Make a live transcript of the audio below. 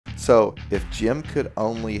So if Jim could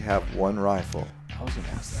only have one rifle, I was going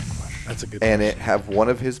to ask that question. That's a good and question. it have one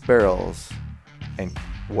of his barrels, and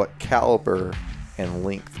what caliber and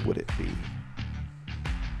length would it be?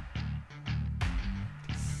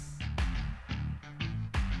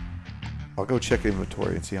 I'll go check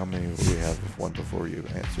inventory and see how many we have of one before you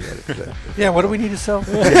answer that. Yeah, what do we need to sell?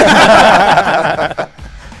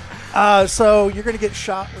 So you're going to get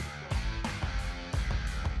shot with.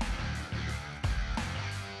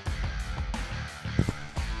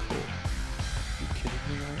 Cool. You kidding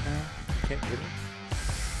me right now? You can't get it?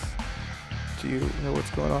 Do you know what's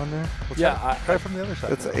going on there? Yeah, Try from the other side.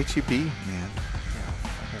 That's a HEB, man. Yeah,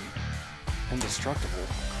 fucking indestructible.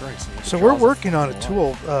 Christ. So we're working on a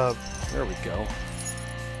tool. There we go.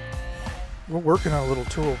 We're working on a little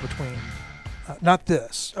tool between, not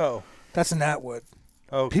this. Oh. That's an Atwood.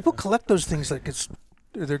 Oh. People collect those things like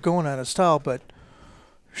they're going out of style, but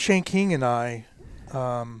Shane King and I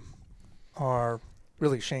are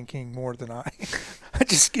really Shane King more than I. I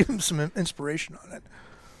just give him some inspiration on it.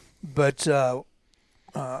 But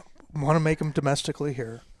want to make them domestically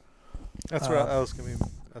here. That's what I was going to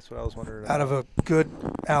be. That's what I was wondering. Out of a good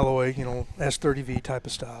alloy, S30V type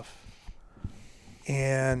of stuff.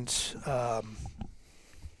 And,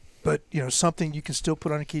 but, something you can still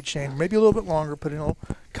put on a keychain, maybe a little bit longer, put in a little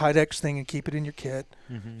Kydex thing and keep it in your kit,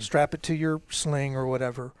 strap it to your sling or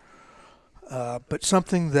whatever. But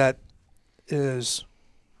something that is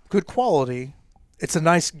good quality. It's a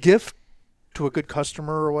nice gift to a good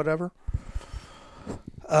customer or whatever.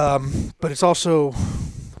 But it's also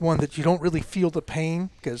one that you don't really feel the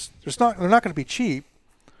pain because they're not going to be cheap,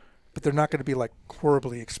 but they're not going to be like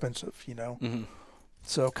horribly expensive, Mm-hmm.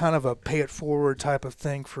 So kind of a pay it forward type of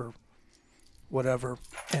thing for whatever.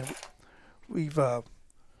 And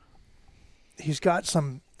he's got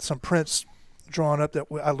some prints drawn up that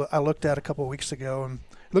I looked at a couple of weeks ago, and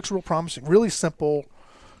it looks real promising. Really simple,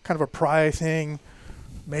 kind of a pry thing,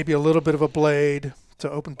 maybe a little bit of a blade to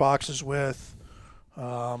open boxes with,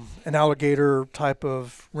 an alligator type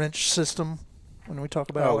of wrench system when we talk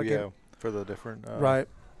about alligator. Yeah, for the different right,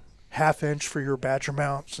 1/2 inch for your Badger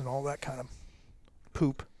mounts and all that kind of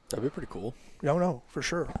poop. That'd be pretty cool. No, for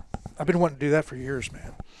sure. I've been wanting to do that for years,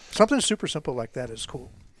 man. Something super simple like that is cool.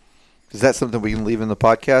 Is that something we can leave in the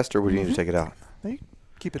podcast, or would you need to take it out? You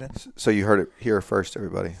keep it in. So you heard it here first,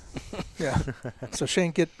 everybody. Yeah. So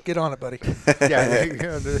Shane, get on it, buddy. Yeah,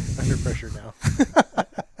 you're under pressure now.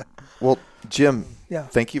 Well, Jim, Yeah.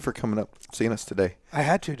 thank you for coming up, seeing us today. I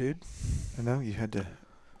had to, dude. I know you had to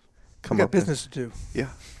come We got up. business to do.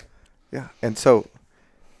 Yeah. And so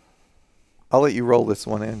I'll let you roll this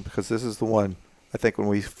one in because this is the one I think when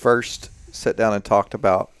we first sat down and talked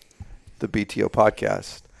about the BTO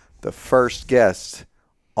podcast, the first guest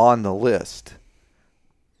on the list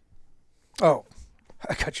Oh,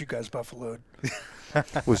 I got you guys buffaloed.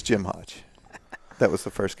 was Jim Hodge. That was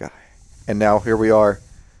the first guy. And now here we are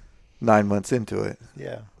 9 months into it.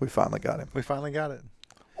 Yeah. We finally got him. We finally got it.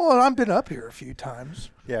 Well, I've been up here a few times.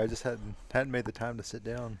 Yeah, I just hadn't made the time to sit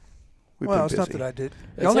down. We've Well, been it's busy. not that I did.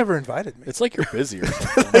 It's Y'all like- never invited me. It's like you're busy or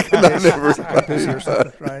something. I'm busy or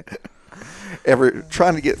something, right?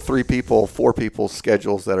 Trying to get 3 people, 4 people's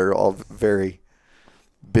schedules that are all very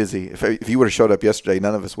busy. If you would have showed up yesterday,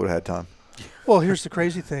 none of us would have had time. Well, here's the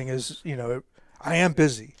crazy thing is, I am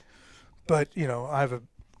busy, but,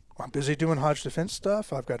 I'm busy doing Hodge Defense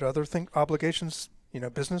stuff. I've got other obligations,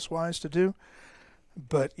 business-wise to do.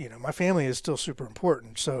 But, my family is still super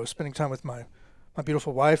important. So spending time with my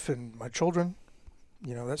beautiful wife and my children,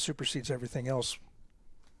 that supersedes everything else,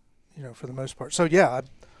 for the most part. So, yeah,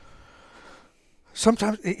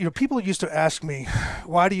 sometimes, people used to ask me,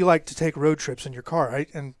 why do you like to take road trips in your car?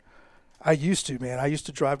 And I used to, man. I used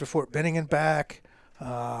to drive to Fort Benning and back,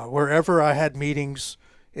 wherever I had meetings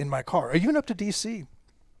in my car, even up to D.C.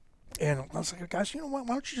 And I was like, guys, why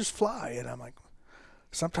don't you just fly? And I'm like,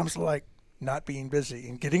 sometimes I like not being busy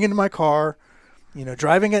and getting into my car,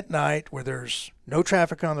 driving at night where there's no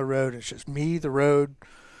traffic on the road. It's just me, the road,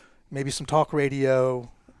 maybe some talk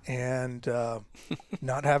radio, and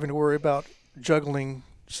not having to worry about juggling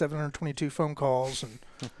 722 phone calls and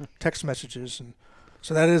text messages. And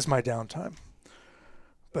so that is my downtime.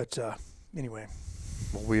 But anyway.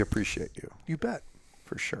 Well, we appreciate you. You bet.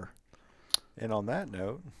 For sure. And on that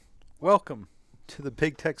note, welcome to the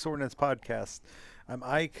Big Tex Ordnance Podcast. I'm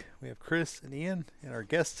Ike. We have Chris and Ian, and our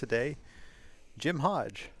guest today, Jim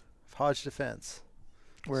Hodge of Hodge Defense.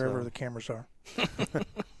 Wherever the cameras are.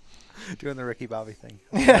 Doing the Ricky Bobby thing.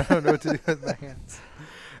 I don't know what to do with my hands.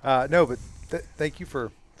 No, but thank you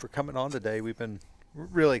for coming on today. We've been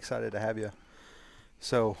really excited to have you.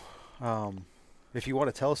 So if you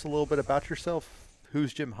want to tell us a little bit about yourself,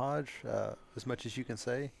 who's Jim Hodge, as much as you can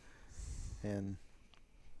say. And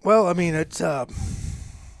Well, I mean, it's I'm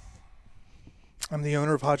the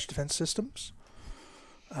owner of Hodge Defense Systems.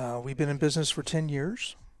 We've been in business for 10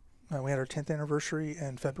 years. We had our 10th anniversary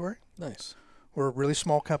in February. Nice. We're a really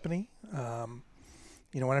small company. When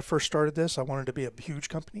I first started this, I wanted to be a huge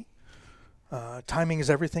company. Timing is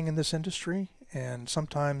everything in this industry, and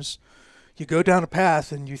sometimes you go down a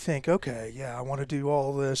path and you think, okay, yeah, I want to do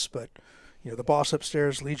all this, but the boss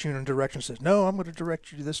upstairs leads you in a direction, says, no, I'm going to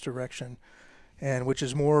direct you to this direction, and which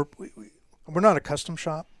is more. We're not a custom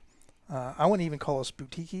shop. I wouldn't even call us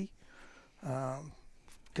boutique-y,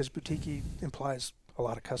 because boutique implies a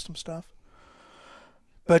lot of custom stuff.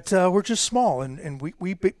 But we're just small, and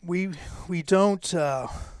we don't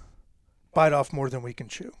bite off more than we can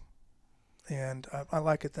chew, and I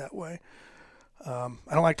like it that way. I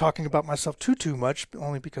don't like talking about myself too much,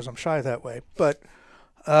 only because I'm shy that way. But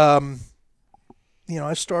I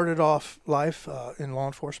started off life in law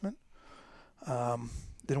enforcement,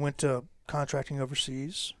 then went to contracting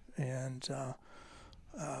overseas, and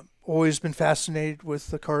always been fascinated with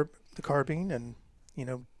the carbine, and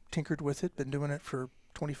tinkered with it. Been doing it for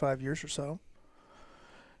 25 years or so,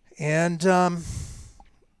 and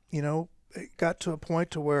it got to a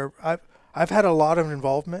point to where I've had a lot of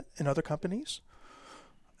involvement in other companies,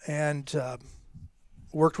 and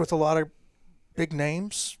worked with a lot of big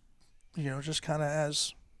names, just kind of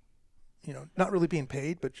as, not really being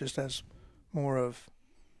paid, but just as more of,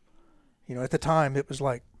 at the time it was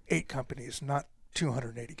like 8 companies, not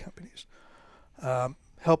 280 companies.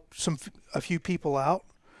 Helped a few people out,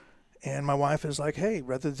 and my wife is like, hey,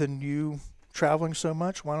 rather than you traveling so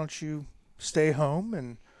much, why don't you stay home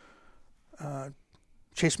and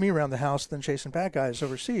chase me around the house than chasing bad guys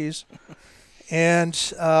overseas,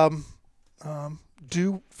 and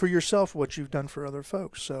do for yourself what you've done for other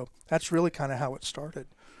folks. So that's really kind of how it started.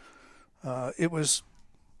 It was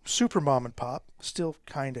super mom and pop, still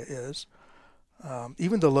kind of is.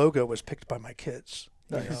 Even the logo was picked by my kids.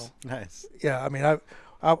 nice. Nice. Yeah, I mean,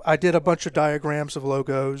 I did a bunch of diagrams of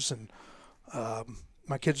logos, and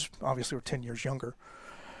my kids obviously were 10 years younger.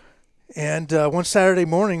 And one Saturday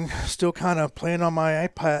morning, still kind of playing on my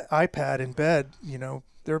iPad in bed,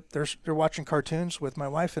 they're watching cartoons with my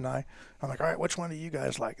wife and I. I'm like, all right, which one do you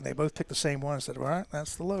guys like? And they both picked the same one and said, all right,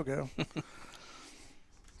 that's the logo.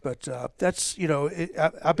 But that's,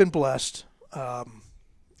 I've been blessed.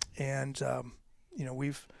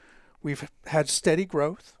 We've had steady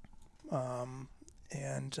growth, but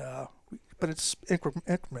it's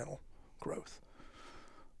incremental growth.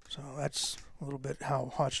 So that's a little bit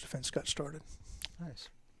how Hodge Defense got started. Nice.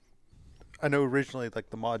 I know originally, like,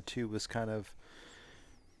 the Mod 2 was kind of,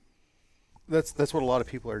 that's what a lot of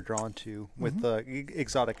people are drawn to with the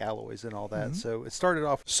exotic alloys and all that. Mm-hmm. So it started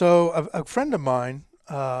off. So a friend of mine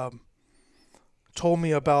told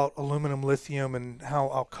me about aluminum lithium and how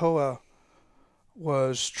Alcoa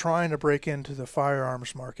was trying to break into the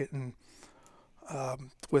firearms market, and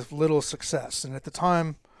with little success. And at the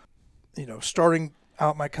time, starting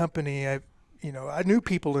out my company, I knew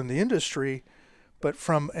people in the industry, but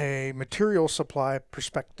from a material supply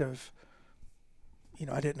perspective,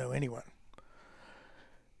 I didn't know anyone.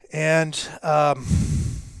 And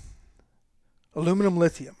aluminum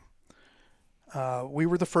lithium, we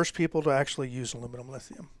were the first people to actually use aluminum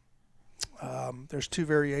lithium. There's 2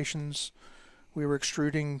 variations. We were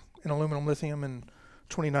extruding an aluminum lithium in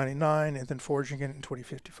 2099 and then forging it in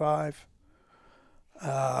 2055.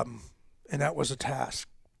 And that was a task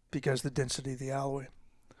because of the density of the alloy.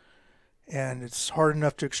 And it's hard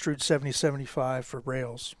enough to extrude 70-75 for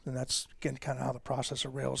rails. And that's, again, kind of how the process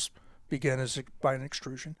of rails began, is by an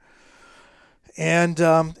extrusion. And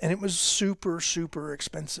it was super, super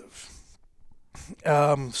expensive.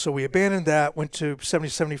 So we abandoned that, went to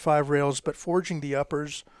 70-75 rails, but forging the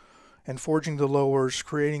uppers and forging the lowers,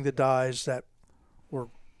 creating the dies that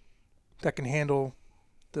can handle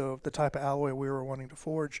the type of alloy we were wanting to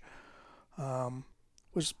forge,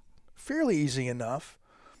 was fairly easy enough.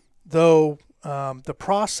 Though the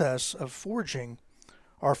process of forging,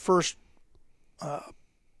 our first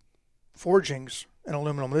forgings in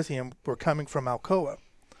aluminum lithium were coming from Alcoa,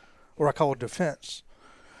 or I call it Defense.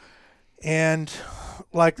 And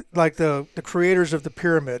like the creators of the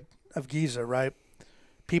pyramid of Giza, right?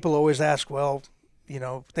 People always ask, well,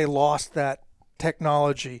 they lost that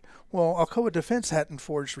technology. Well, Alcoa Defense hadn't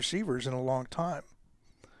forged receivers in a long time.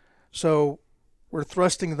 So we're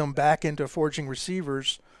thrusting them back into forging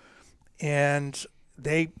receivers, and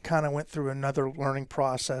they kind of went through another learning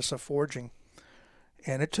process of forging.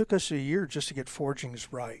 And it took us a year just to get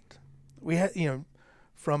forgings right. We had,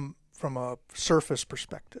 from a surface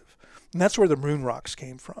perspective. And that's where the Moon Rocks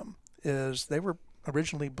came from, is they were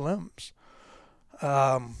originally blims.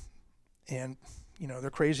 And, they're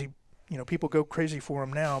crazy. People go crazy for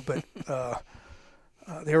them now, but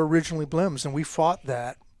they were originally blims, and we fought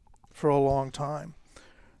that for a long time.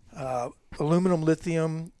 Aluminum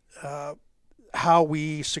lithium, how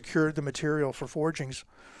we secured the material for forgings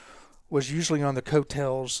was usually on the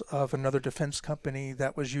coattails of another defense company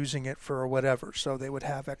that was using it for whatever, so they would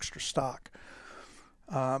have extra stock.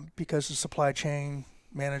 Because of supply chain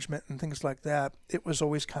management and things like that, it was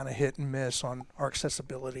always kind of hit and miss on our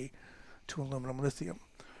accessibility to aluminum lithium.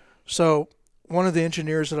 So one of the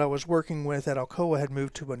engineers that I was working with at Alcoa had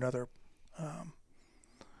moved to another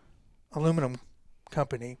aluminum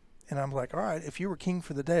company, and I'm like, all right, if you were king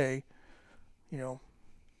for the day,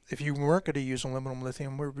 if you weren't going to use aluminum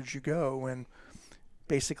lithium, where would you go? And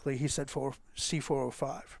basically he said for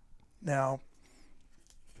C405. Now,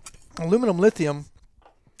 aluminum lithium,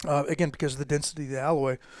 again, because of the density of the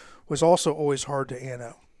alloy, was also always hard to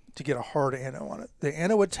anode, to get a hard anode on it. The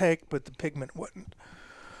anode would take, but the pigment wouldn't.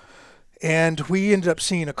 And we ended up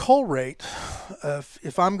seeing a cull rate of,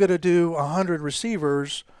 if I'm going to do 100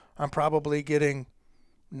 receivers, I'm probably getting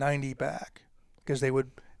 90 back, because they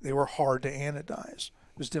were hard to anodize.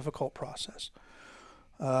 It was a difficult process.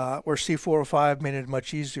 Where C405 made it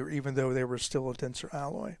much easier, even though they were still a denser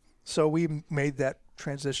alloy. So we made that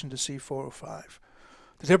transition to C405.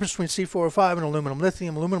 The difference between C405 and aluminum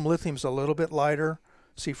lithium is a little bit lighter.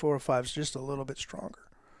 C405 is just a little bit stronger.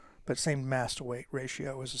 But same mass to weight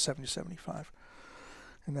ratio as a 70-75.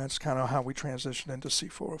 And that's kind of how we transitioned into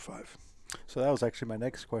C405. So that was actually my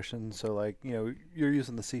next question. So you're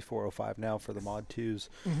using the C405 now for the Mod 2s.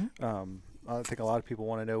 Mm-hmm. I think a lot of people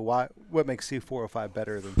want to know what makes C405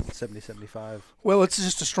 better than 70-75. Well, it's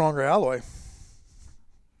just a stronger alloy.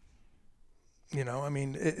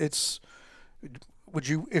 It's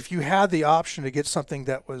if you had the option to get something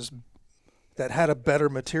that had a better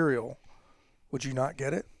material, would you not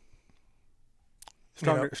get it?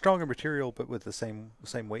 Stronger material, but with the same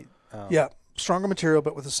weight. Yeah, stronger material,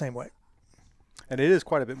 but with the same weight. And it is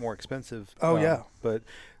quite a bit more expensive. Oh yeah. But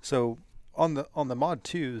so on the Mod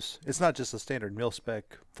 2s, it's not just a standard mil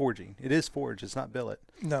spec forging. It is forged. It's not billet.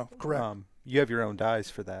 No, correct. You have your own dies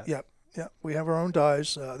for that. Yep. Yeah, we have our own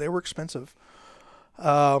dies. They were expensive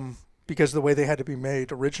because of the way they had to be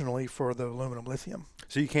made originally for the aluminum lithium.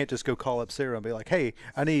 So you can't just go call up Sarah and be like, "Hey,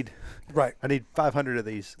 I need 500 of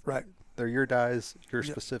these." Right. They're your dies, your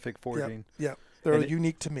specific forging. Yeah. They're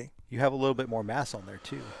unique to me. You have a little bit more mass on there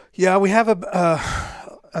too. Yeah, we have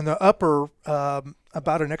on the upper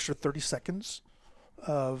about an extra 30 seconds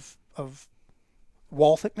of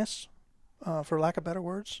wall thickness, for lack of better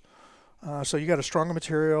words. So you got a stronger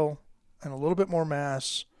material and a little bit more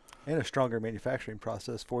mass. And a stronger manufacturing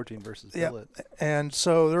process, forging versus billet. And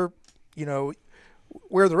so they're,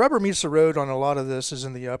 where the rubber meets the road on a lot of this is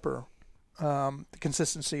in the upper, the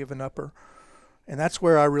consistency of an upper. And that's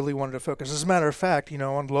where I really wanted to focus. As a matter of fact,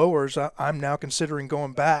 on lowers, I'm now considering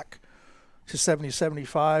going back to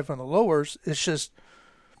 70-75 on the lowers. It's just,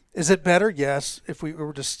 is it better? Yes. If we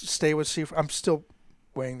were to stay with C4, I'm still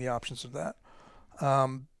weighing the options of that.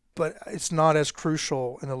 But it's not as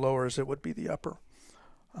crucial in the lower as it would be the upper.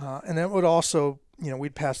 And that would also,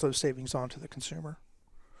 we'd pass those savings on to the consumer.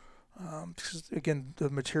 Because, again, the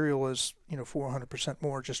material is, 400%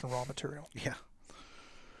 more just in raw material. Yeah.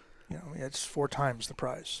 It's 4 times the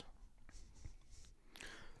price.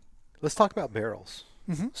 Let's talk about barrels.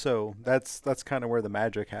 Mm-hmm. So that's kind of where the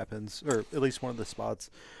magic happens, or at least one of the spots.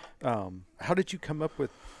 How did you come up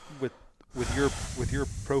with your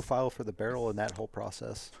profile for the barrel and that whole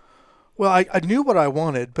process? Well, I knew what I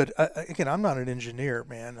wanted, but again, I'm not an engineer,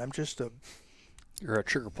 man. I'm just You're a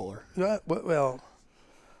trigger puller. Well,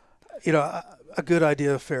 a good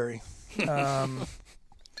idea fairy.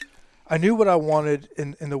 I knew what I wanted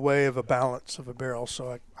in the way of a balance of a barrel,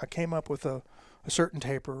 so I came up with a certain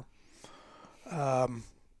taper.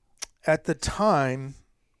 At the time,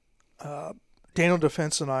 Daniel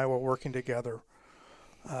Defense and I were working together.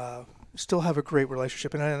 Still have a great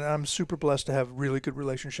relationship, and I'm super blessed to have really good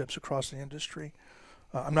relationships across the industry.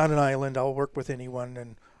 I'm not an island. I'll work with anyone,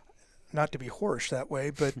 and not to be whorish that way,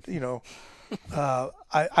 but,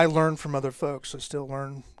 I learn from other folks. I still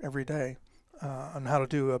learn every day on how to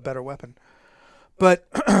do a better weapon. But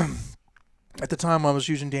at the time, I was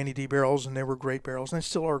using Danny D barrels, and they were great barrels, and they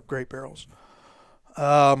still are great barrels.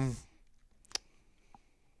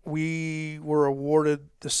 We were awarded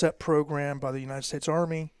the SEP program by the United States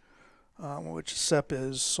Army, which SEP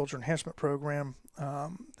is Soldier Enhancement Program.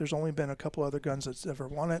 There's only been a couple other guns that's ever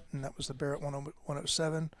won it, and that was the Barrett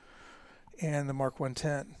 107 and the Mark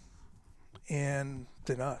 110, and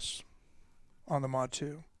then us. on the Mod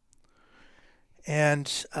 2.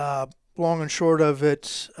 And long and short of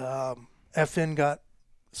it, FN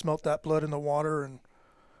smelt that blood in the water and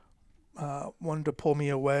wanted to pull me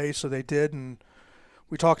away, so they did. And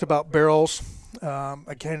we talked about barrels.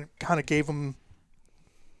 I kind of gave them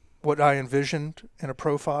what I envisioned in a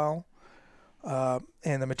profile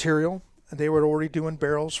and the material. And they were already doing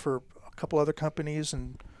barrels for a couple other companies,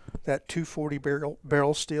 and that 240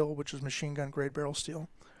 barrel steel, which is machine gun grade barrel steel.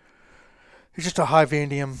 It's just a high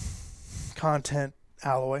vanadium content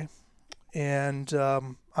alloy. And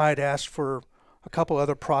I had asked for a couple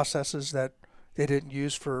other processes that they didn't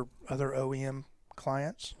use for other OEM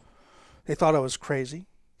clients. They thought I was crazy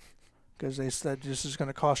because they said this is going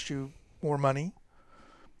to cost you more money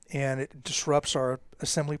and it disrupts our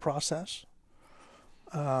assembly process.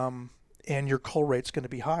 And your cull rate's going to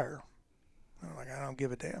be higher. I'm like, I don't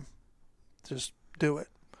give a damn. Just do it.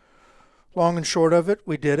 Long and short of it,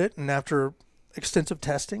 we did it. And after extensive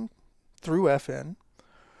testing through FN,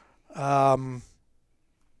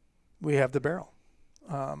 we have the barrel.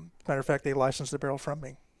 Matter of fact, they licensed the barrel from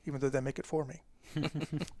me, even though they make it for me.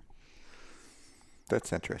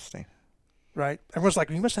 That's interesting. Right? Everyone's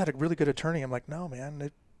like, you must have had a really good attorney. I'm like, no, man.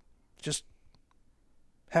 It just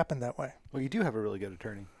happened that way. Well, you do have a really good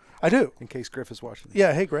attorney. I do. In case Griff is watching this.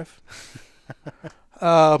 Yeah, hey, Griff.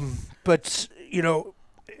 But,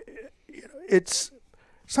 it's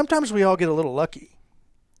sometimes we all get a little lucky.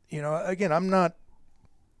 Again, I'm not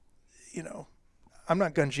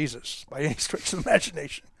gun Jesus by any stretch of the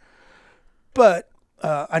imagination. But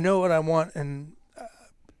I know what I want, and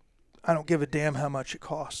I don't give a damn how much it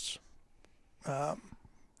costs.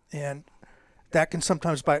 And that can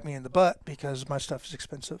sometimes bite me in the butt because my stuff is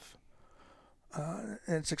expensive. And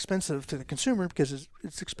it's expensive to the consumer because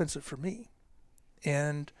it's expensive for me.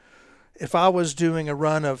 And if I was doing a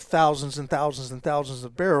run of thousands and thousands and thousands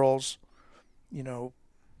of barrels,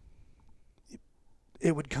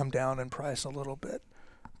 it would come down in price a little bit.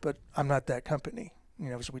 But I'm not that company,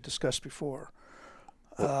 as we discussed before.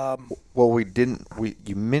 Well,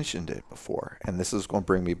 you mentioned it before, and this is going to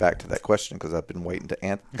bring me back to that question because I've been waiting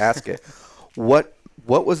to ask it. What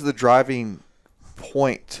was the driving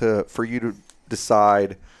point for you to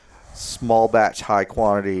decide small batch, high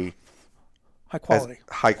quality,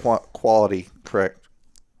 correct?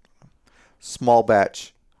 Small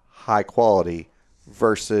batch, high quality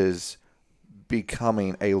versus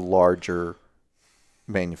becoming a larger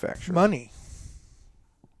manufacturer? Money.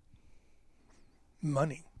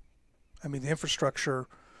 I mean, the infrastructure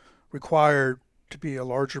required to be a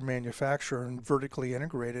larger manufacturer and vertically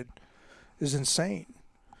integrated is insane.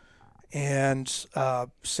 And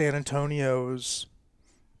San Antonio's,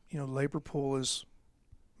 labor pool is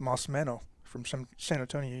más menos. From San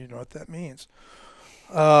Antonio, you know what that means.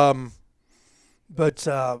 But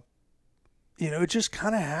it just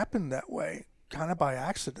kind of happened that way, kind of by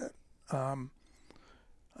accident. And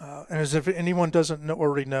as if anyone doesn't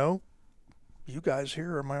already know, you guys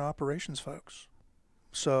here are my operations folks.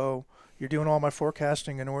 So you're doing all my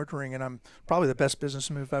forecasting and ordering, and I'm probably the best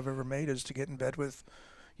business move I've ever made is to get in bed with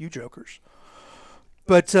you jokers.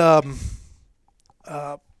 But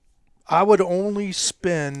I would only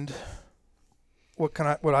spend what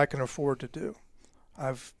I can afford to do.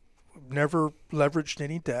 I've never leveraged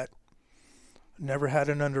any debt, never had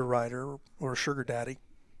an underwriter or a sugar daddy,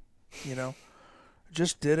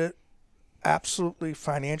 just did it absolutely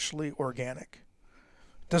financially organic.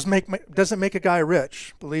 Doesn't make a guy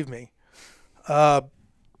rich, believe me.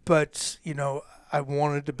 But I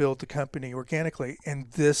wanted to build the company organically,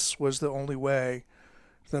 and this was the only way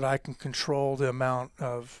that I can control the amount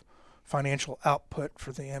of financial output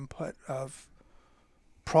for the input of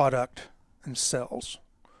product and sales.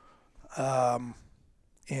 And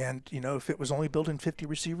if it was only building 50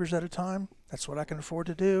 receivers at a time, that's what I can afford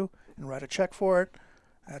to do and write a check for it.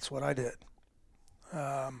 That's what I did.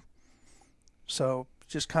 So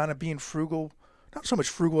just kind of being frugal, not so much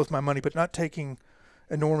frugal with my money, but not taking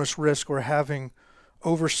enormous risk or having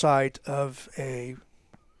oversight of a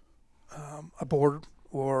board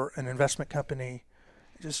or an investment company.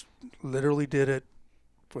 Just literally did it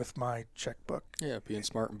with my checkbook. Yeah, being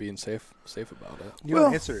smart and being safe about it. You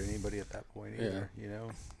don't answer to anybody at that point either,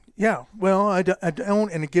 Yeah, well, I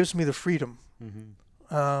don't, and it gives me the freedom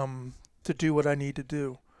to do what I need to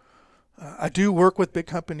do. I do work with big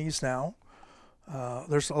companies now.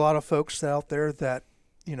 There's a lot of folks out there that,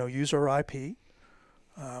 use our IP,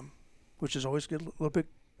 which is always get a little bit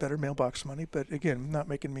better mailbox money, but again, not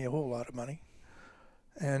making me a whole lot of money.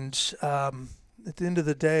 And at the end of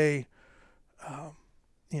the day,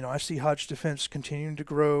 I see Hodge Defense continuing to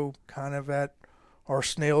grow kind of at our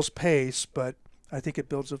snail's pace, but I think it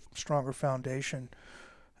builds a stronger foundation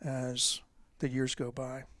as the years go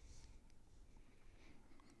by.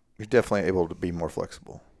 You're definitely able to be more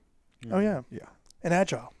flexible. Oh, yeah. Yeah. And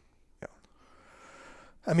agile. Yeah.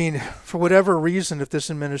 I mean, for whatever reason, if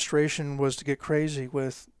this administration was to get crazy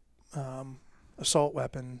with assault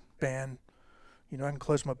weapon ban, I can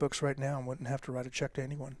close my books right now and wouldn't have to write a check to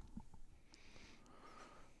anyone.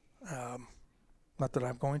 Not that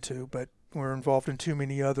I'm going to, but we're involved in too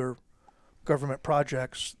many other government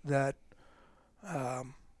projects that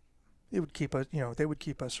it would keep us, they would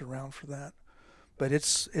keep us around for that. But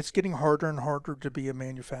it's getting harder and harder to be a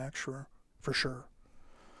manufacturer, for sure.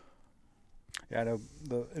 Yeah, I know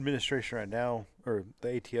the administration right now, or the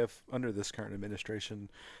ATF under this current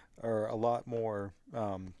administration, are a lot more.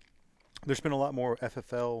 There's been a lot more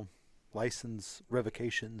FFL license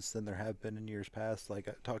revocations than there have been in years past. Like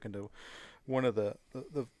talking to one of the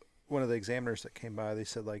examiners that came by, they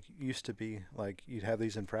said like used to be like you'd have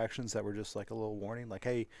these infractions that were just like a little warning, like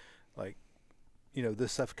hey, like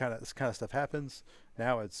this kind of stuff happens.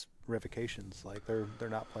 Now it's revocations. Like they're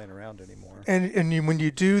not playing around anymore. And when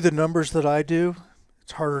you do the numbers that I do,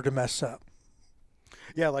 it's harder to mess up.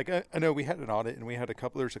 Yeah, like I know we had an audit and we had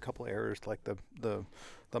there's a couple errors, like the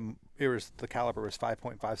caliber was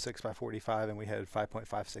 5.56 by 45 and we had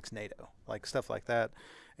 5.56 NATO, like stuff like that.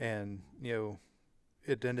 And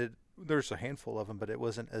it ended, there's a handful of them, but it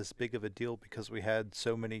wasn't as big of a deal because we had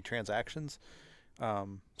so many transactions.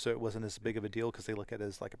 So it wasn't as big of a deal because they look at it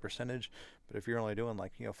as like a percentage. But if you're only doing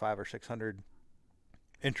like 500 or 600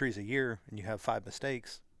 entries a year and you have 5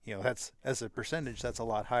 mistakes, that's as a percentage, that's a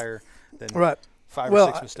lot higher than right. 5 or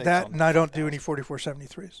 6 mistakes. And I don't do any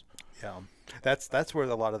 4473s. Yeah, that's where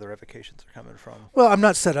a lot of the revocations are coming from. Well, I'm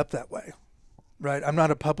not set up that way, right? I'm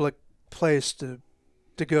not a public place to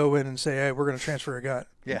go in and say, hey, we're going to transfer a gun.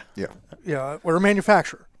 Yeah. Yeah, we're a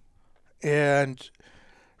manufacturer, and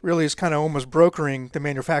really it's kind of almost brokering the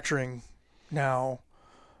manufacturing now,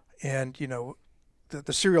 and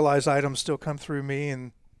the serialized items still come through me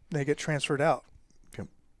and they get transferred out. Okay.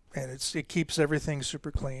 And it keeps everything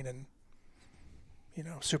super clean and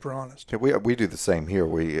super honest. Yeah, we do the same here.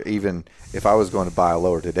 We even if I was going to buy a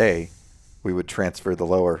lower today, we would transfer the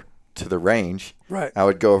lower to the range. Right. I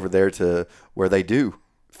would go over there to where they do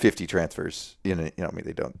 50 transfers. I mean,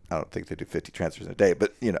 they don't. I don't think they do 50 transfers in a day,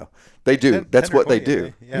 but they do. That's what they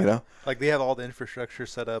do. Yeah. Like they have all the infrastructure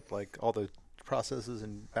set up, like all the processes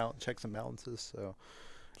and checks and balances. So,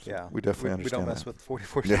 yeah, we definitely understand. We don't mess that. with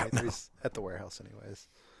 44 transfers at the warehouse, anyways.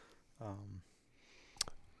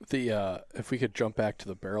 If we could jump back to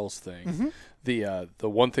the barrels thing, Mm-hmm. the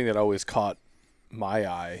one thing that always caught my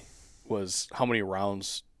eye was how many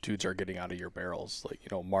rounds dudes are getting out of your barrels. Like,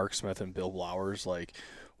 Mark Smith and Bill Blowers, like,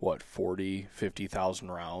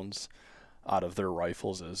 50,000 rounds out of their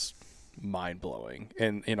rifles is mind-blowing.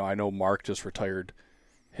 And, I know Mark just retired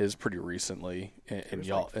his pretty recently. And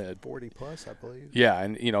y'all, 40 plus, I believe. Yeah,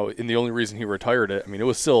 and, and the only reason he retired it, I mean, it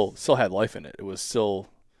was still had life in it. It was still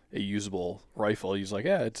a usable rifle. He's like,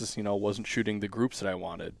 yeah, it just, wasn't shooting the groups that I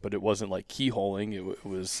wanted, but it wasn't like keyholing. It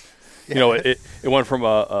was, it went from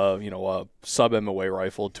a sub MOA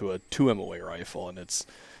rifle to a 2 MOA rifle. And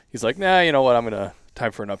he's like, nah, you know what?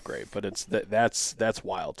 Time for an upgrade. But that's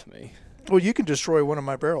wild to me. Well, you can destroy one of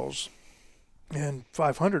my barrels in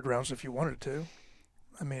 500 rounds if you wanted to.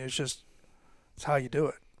 I mean, it's how you do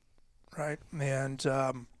it. Right. And,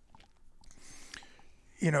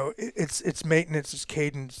 it's maintenance, it's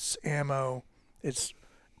cadence, ammo, it's,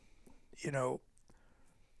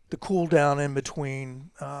 the cool down in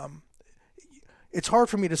between. It's hard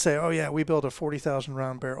for me to say, oh yeah, we built a 40,000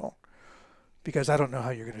 round barrel because I don't know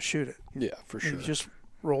how you're going to shoot it. Yeah, for sure. You just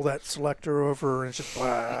roll that selector over and it's just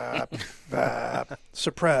blah, blah,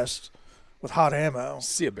 suppressed with hot ammo.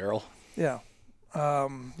 See a barrel. Yeah.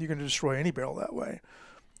 You can destroy any barrel that way.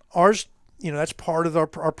 Ours, that's part of our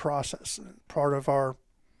process, part of our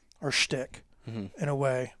shtick, in a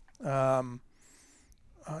way. And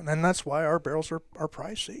that's why our barrels are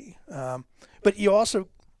pricey. But you also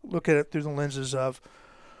look at it through the lenses of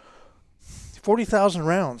 40,000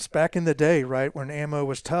 rounds back in the day, right, when ammo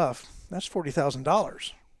was tough. That's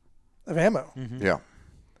 $40,000 of ammo. Mm-hmm. Yeah.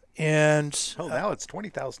 And now it's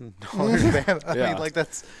 $20,000 of ammo. I mean, like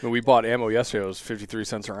that's. When we bought ammo yesterday, it was 53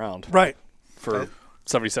 cents a round. Right. For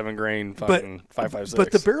 77 grain, fucking 5.56.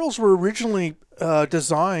 But the barrels were originally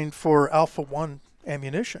designed for Alpha 1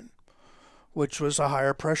 ammunition, which was a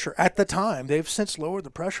higher pressure at the time. They've since lowered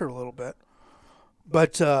the pressure a little bit.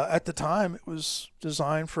 But at the time, it was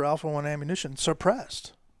designed for Alpha 1 ammunition,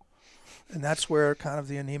 suppressed. And that's where kind of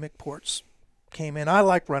the anemic ports came in. I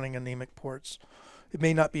like running anemic ports. It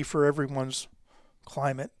may not be for everyone's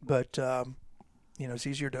climate, but it's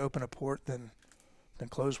easier to open a port than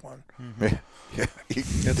close one. Yeah,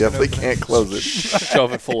 you definitely can't close it.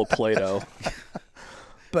 Shove it full of Play-Doh.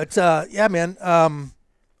 But yeah, man,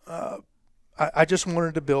 I just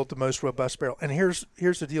wanted to build the most robust barrel. And here's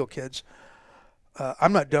the deal, kids.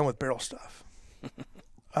 I'm not done with barrel stuff.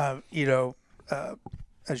 As you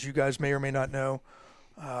guys may or may not know,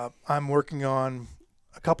 I'm working on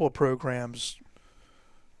a couple of programs,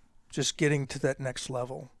 just getting to that next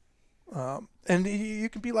level. And you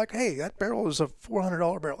can be like, hey, that barrel is a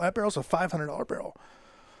 $400 barrel. That barrel's a $500 barrel.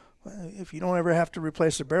 If you don't ever have to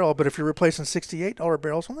replace a barrel, but if you're replacing $68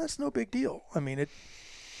 barrels, well, that's no big deal. I mean,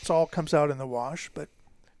 it's all comes out in the wash, but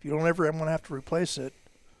if you don't ever want to have to replace it,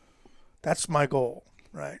 that's my goal,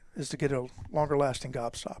 right, is to get a longer-lasting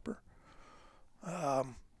gobstopper.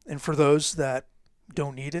 And for those that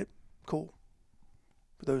don't need it, cool.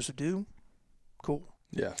 For those who do, cool.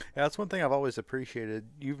 Yeah. That's one thing I've always appreciated.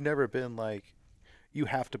 You've never been like, you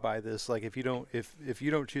have to buy this. Like if you don't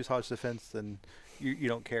choose Hodge Defense, then you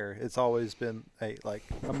don't care. It's always been like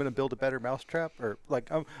I'm going to build a better mousetrap, or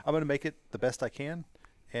like I'm going to make it the best I can,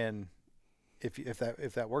 and if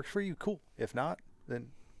that works for you, cool. If not, then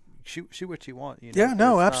shoot what you want. Yeah,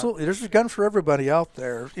 no, absolutely. There's a gun for everybody out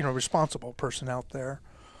there. Responsible person out there.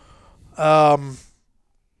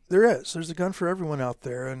 There's a gun for everyone out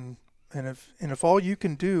there, and if all you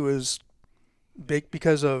can do is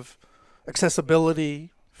because of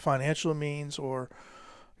accessibility, financial means, or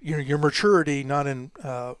your maturity, not in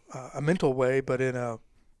a mental way, but in a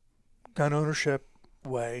gun ownership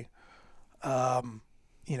way,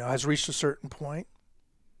 has reached a certain point,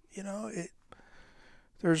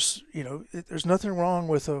 there's nothing wrong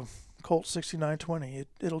with a Colt 6920.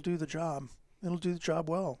 It'll do the job. It'll do the job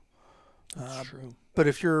well. That's true. But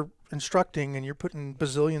if you're instructing and you're putting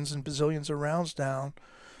bazillions and bazillions of rounds down,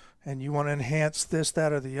 and you want to enhance this,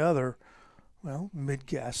 that, or the other, well,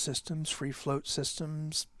 mid-gas systems, free float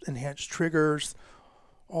systems, enhanced triggers,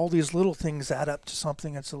 all these little things add up to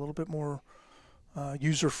something that's a little bit more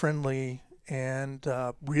user-friendly, and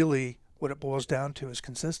really what it boils down to is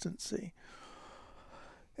consistency.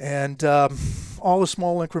 And all the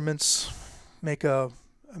small increments make a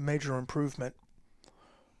major improvement.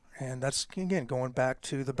 And that's, again, going back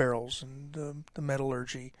to the barrels and the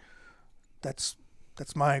metallurgy. That's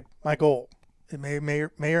my goal. It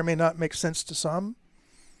may or may not make sense to some.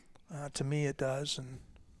 To me, it does, and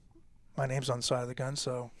my name's on the side of the gun,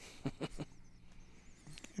 so.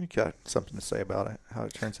 You got something to say about it, how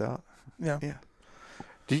it turns out? Yeah. Yeah.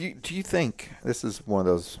 Do you think this is one of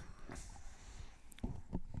those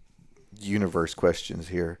universe questions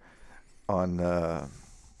here on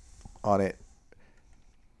it?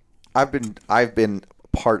 I've been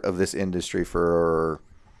part of this industry for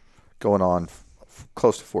going on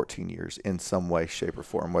close to 14 years in some way, shape, or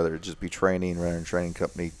form, whether it just be training, running a training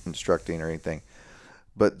company, instructing, or anything.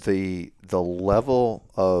 But the level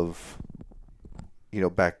of,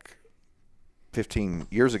 back 15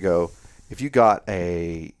 years ago, if you got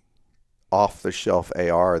a off-the-shelf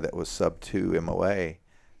AR that was sub 2 MOA,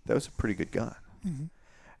 that was a pretty good gun. Mm-hmm.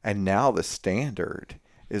 And now the standard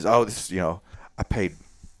is, this I paid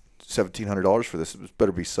 $1,700 for this. It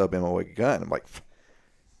better be sub MOA gun. I'm like,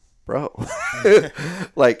 bro,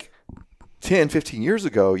 like 10, 15 years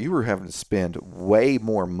ago, you were having to spend way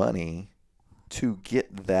more money to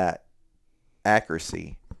get that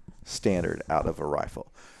accuracy standard out of a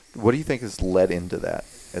rifle. What do you think has led into that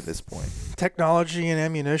at this point? Technology and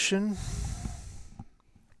ammunition,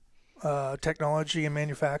 technology and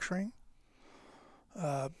manufacturing.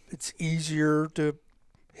 It's easier to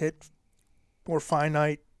hit more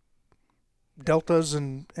finite deltas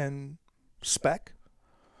and spec.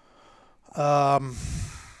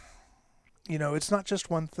 It's not just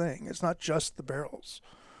one thing. It's not just the barrels.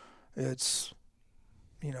 It's,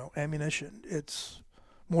 ammunition. It's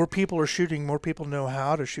more people are shooting. More people know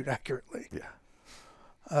how to shoot accurately.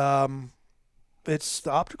 Yeah. It's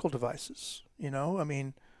the optical devices.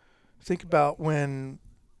 Think about when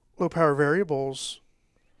low power variables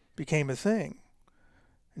became a thing.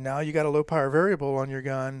 Now you got a low power variable on your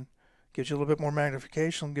gun, gives you a little bit more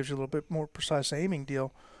magnification, gives you a little bit more precise aiming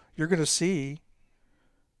deal. You're going to see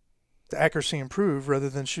the accuracy improve rather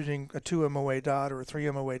than shooting a 2 MOA dot or a 3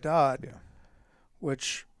 MOA dot,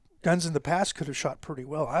 which guns in the past could have shot pretty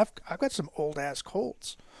well. I've got some old ass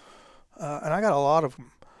Colts, and I got a lot of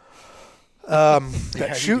them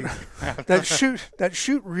that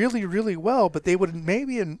shoot really, really well, but they would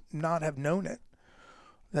maybe not have known it,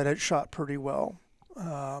 that it shot pretty well,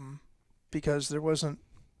 because we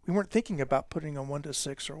weren't thinking about putting a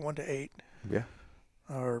 1-6 or 1-8. Yeah.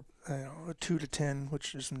 Or a 2-10,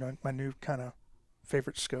 which is my new kind of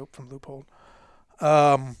favorite scope from Loophole.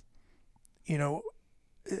 You know,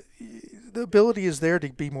 the ability is there to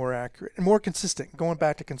be more accurate and more consistent, going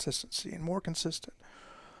back to consistency and more consistent.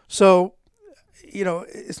 So, you know,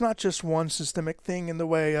 it's not just one systemic thing in the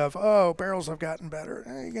way of, oh, barrels have gotten better.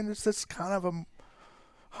 Again, it's kind of a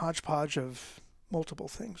hodgepodge of multiple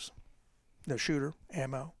things. The shooter,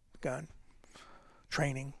 ammo, gun,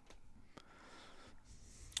 training.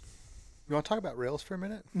 You want to talk about rails for a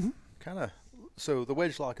minute? Mm-hmm. So the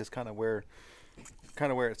wedge lock is kind of where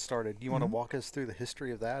it started. Do you want to walk us through the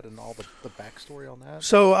history of that and all the backstory on that?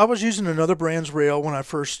 So I was using another brand's rail when I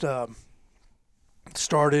first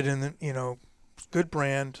started, and you know, good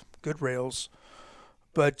brand, good rails.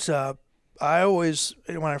 But I always,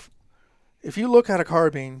 if you look at a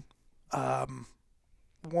carbine,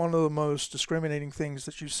 one of the most discriminating things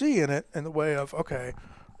that you see in it, in the way of, okay,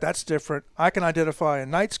 that's different. I can identify a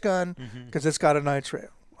Knight's gun because it's got a Knight's rail.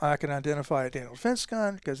 I can identify a Daniel Defense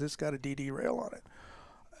gun because it's got a DD rail on it,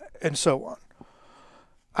 and so on.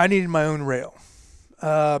 I needed my own rail.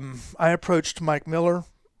 I approached Mike Miller,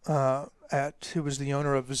 who was the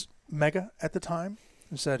owner of Mega at the time,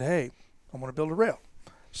 and said, hey, I want to build a rail.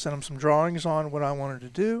 Sent him some drawings on what I wanted to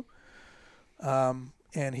do,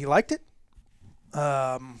 and he liked it.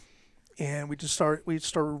 And we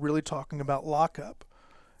started really talking about lockup,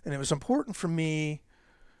 and it was important for me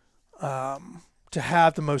to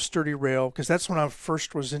have the most sturdy rail, because that's when I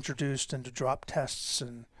first was introduced into drop tests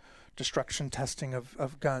and destruction testing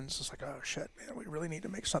of guns. It's like, oh shit, man, we really need to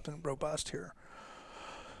make something robust here.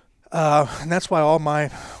 And that's why all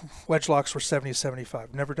my wedge locks were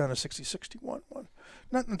 70-75. Never done a 60-61 one.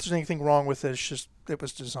 Not that there's anything wrong with it. It's just it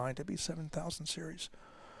was designed to be 7000 series.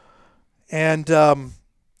 And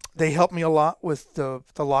they helped me a lot with the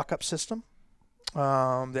lockup system.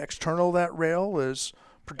 The external of that rail is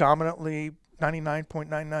predominantly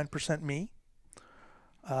 99.99% me.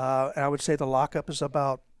 And I would say the lockup is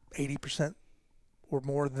about 80% or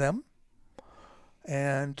more them.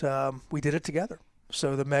 And we did it together.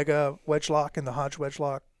 So the Mega wedge lock and the Hodge wedge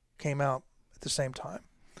lock came out at the same time.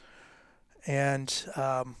 And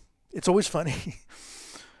it's always funny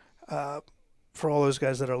for all those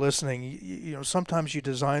guys that are listening. You know, sometimes you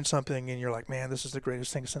design something and you're like, man, this is the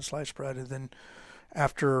greatest thing since sliced bread. And then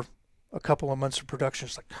after a couple of months of production,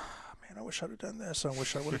 it's like, oh, man, I wish I'd have done this. I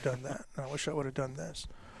wish I would have done that. And I wish I would have done this.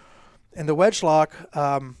 And the wedge lock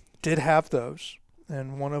did have those.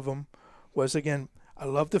 And one of them was, again, I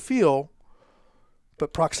love the feel,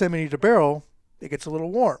 but proximity to barrel, it gets a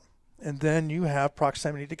little warm. And then you have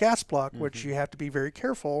proximity to gas block, which you have to be very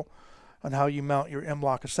careful on how you mount your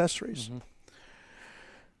M-lock accessories.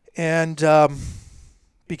 And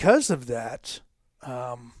because of that,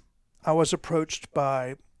 I was approached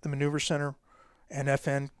by the Maneuver Center and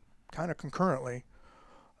FN kind of concurrently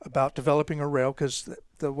about developing a rail, because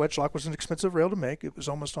the wedge lock was an expensive rail to make. It was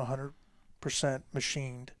almost 100%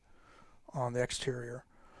 machined on the exterior.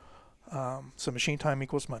 So machine time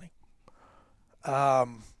equals money.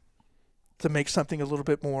 To make something a little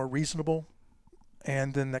bit more reasonable,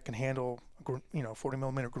 and then that can handle, 40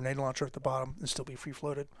 millimeter grenade launcher at the bottom and still be free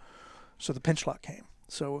floated. So the pinch lock came.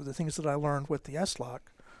 So the things that I learned with the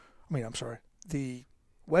the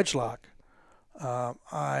wedge lock,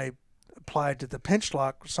 I applied to the pinch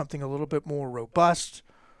lock, something a little bit more robust.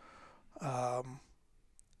 I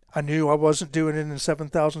knew I wasn't doing it in the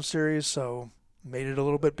 7000 series, so made it a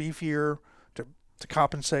little bit beefier to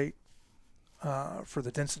compensate for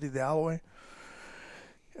the density of the alloy,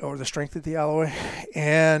 or the strength of the alloy.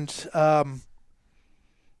 And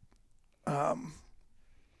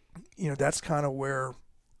that's kind of where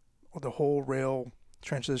the whole rail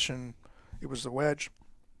transition. It was the wedge,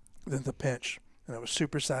 then the pinch, and I was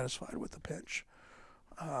super satisfied with the pinch.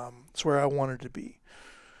 It's where I wanted to be.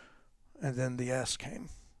 And then the S came.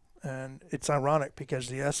 And it's ironic because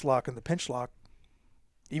the S lock and the pinch lock,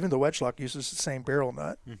 even the wedge lock, uses the same barrel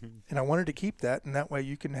nut. And I wanted to keep that, and that way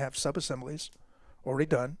you can have sub-assemblies already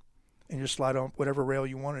done, and you slide on whatever rail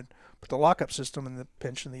you wanted. But the lockup system and the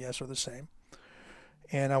pinch and the S are the same.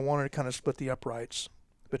 And I wanted to kind of split the uprights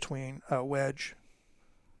between a wedge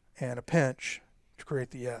and a pinch to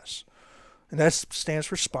create the S. And S stands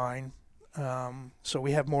for spine. So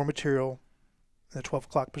we have more material in the 12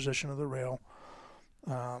 o'clock position of the rail,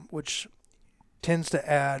 which tends to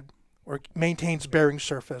add or maintains bearing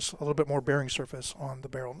surface, a little bit more bearing surface on the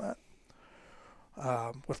barrel nut,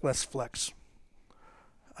 with less flex.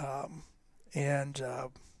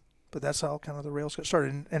 But that's how kind of the rails got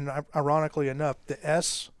started. And ironically enough, the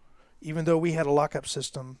S, even though we had a lockup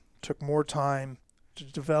system, took more time to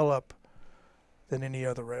develop than any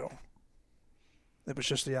other rail. It was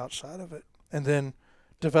just the outside of it. And then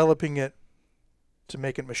developing it to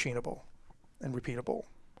make it machinable. and repeatable.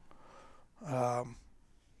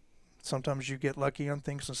 Sometimes you get lucky on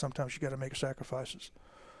things, and sometimes you got to make sacrifices.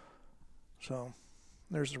 So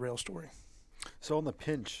there's the rail story. So on the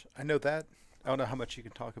pinch, I know that, I don't know how much you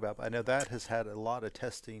can talk about, but I know that has had a lot of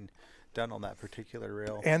testing done on that particular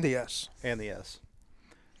rail. And the S. And the S.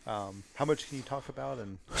 How much can you talk about?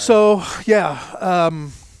 And So, yeah.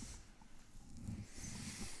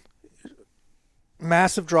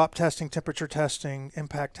 Massive drop testing, temperature testing,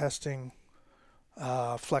 impact testing,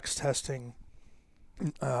 flex testing,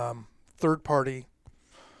 third party,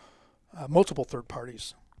 multiple third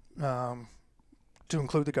parties, to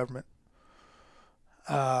include the government.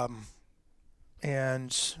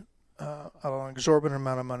 And an exorbitant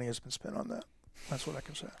amount of money has been spent on that. That's what I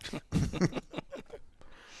can say.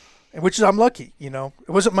 And which is, I'm lucky, you know.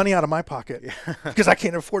 It wasn't money out of my pocket because I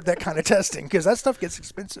can't afford that kind of testing because that stuff gets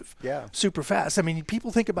expensive super fast. I mean, people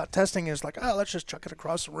think about testing as like, oh, let's just chuck it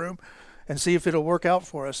across the room and see if it'll work out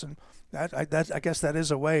for us. And I guess that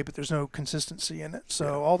is a way, but there's no consistency in it.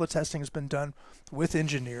 So all the testing has been done with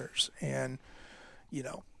engineers and, you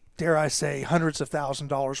know, dare I say, hundreds of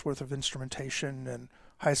 $1,000s worth of instrumentation and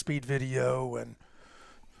high-speed video and,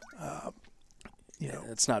 you know.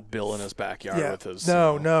 It's not Bill in his backyard with his.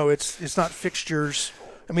 No, it's not fixtures.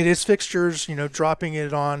 I mean, it's fixtures, you know, dropping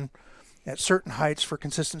it on at certain heights for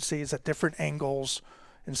consistency. It's at different angles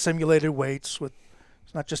and simulated weights with,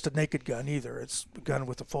 it's not just a naked gun either. It's a gun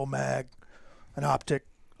with a full mag, an optic,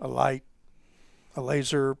 a light, a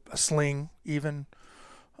laser, a sling even.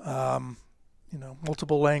 You know,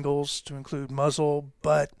 multiple angles to include muzzle,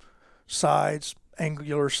 butt, sides,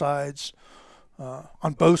 angular sides,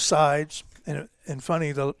 on both sides. And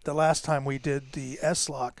funny, the last time we did the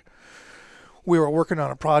S-Lock, we were working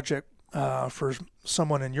on a project for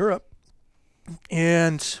someone in Europe,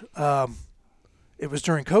 and it was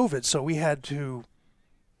during COVID, so we had to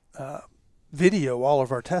video all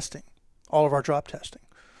of our testing, all of our drop testing.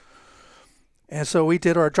 And so we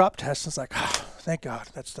did our drop test, and it's like, oh, thank God,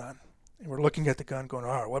 that's done. And we're looking at the gun going,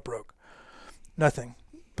 all right, what broke? Nothing.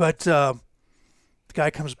 But the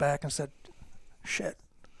guy comes back and said, shit,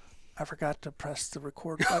 I forgot to press the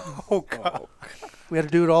record button. Oh, God. We had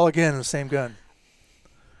to do it all again in the same gun.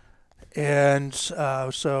 And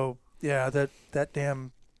so, yeah, that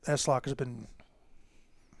damn S-Lock has been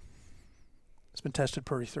tested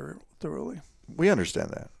pretty thoroughly. We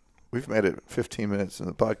understand that. We've made it 15 minutes in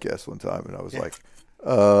the podcast one time, and I was like,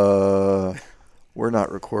 we're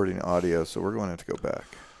not recording audio, so we're going to have to go back.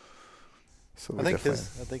 So I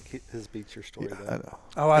think his beats your story. Yeah, I know.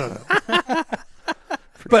 Oh, I don't know.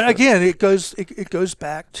 But again, it goes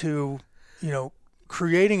back to, you know,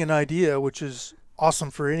 creating an idea, which is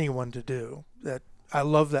awesome for anyone to do. That I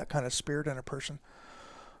love that kind of spirit in a person.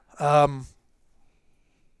 But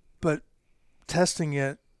testing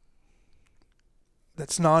it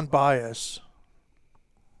that's non-biased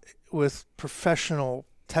with professional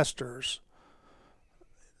testers,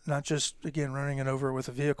 not just, again, running it over with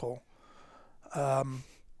a vehicle.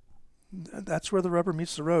 That's where the rubber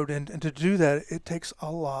meets the road. And to do that, it takes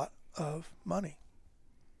a lot of money.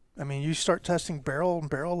 I mean, you start testing barrel and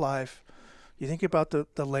barrel life, you think about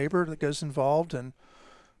the labor that goes involved in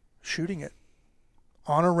shooting it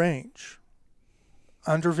on a range,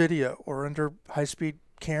 under video or under high-speed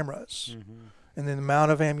cameras, and then the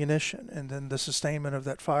amount of ammunition, and then the sustainment of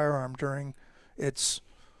that firearm during its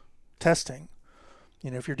testing.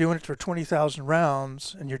 You know, if you're doing it for 20,000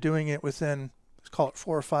 rounds and you're doing it within, let's call it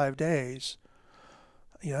 4 or 5 days,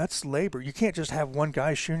 you know, that's labor. You can't just have one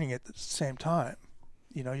guy shooting it at the same time.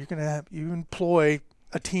 You know, you employ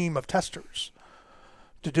a team of testers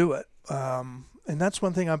to do it. And that's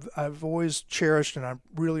one thing I've always cherished and I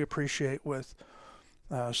really appreciate with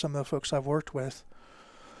some of the folks I've worked with,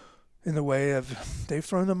 in the way of they've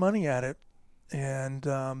thrown the money at it and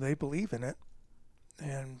they believe in it.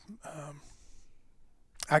 And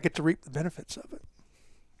I get to reap the benefits of it.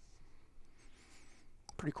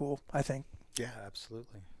 Pretty cool, I think. Yeah,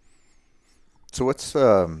 absolutely. So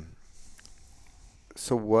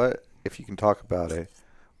what, if you can talk about it,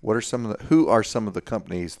 who are some of the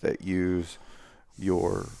companies that use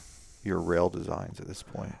your rail designs at this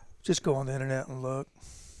point? Just go on the internet and look.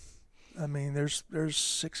 I mean, there's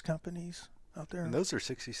 6 companies out there. And those are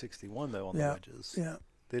 6061 though on the wedges. Yeah.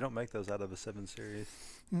 They don't make those out of a 7 series.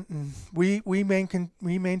 We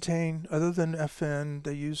maintain, other than FN,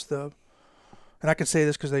 they use and I can say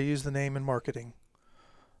this because they use the name in marketing.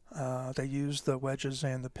 They use the wedges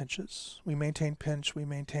and the pinches. We maintain pinch. We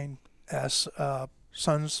maintain S.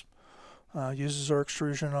 Suns uses our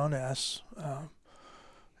extrusion on S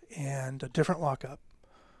and a different lockup.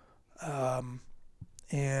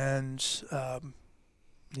 And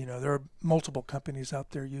there are multiple companies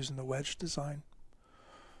out there using the wedge design.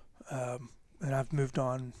 And I've moved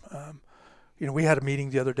on. We had a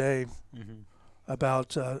meeting the other day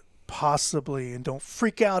about possibly, and don't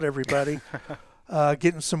freak out everybody,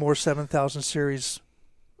 getting some more 7000 series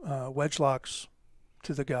wedge locks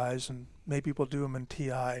to the guys, and maybe we'll do them in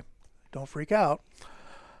TI. Don't freak out.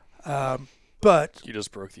 But you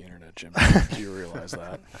just broke the internet, Jim. Do you realize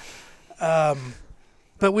that?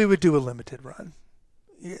 But we would do a limited run.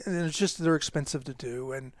 And it's just they're expensive to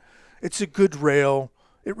do, and it's a good rail.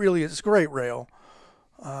 It really is a great rail.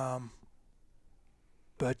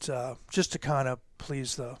 But just to kind of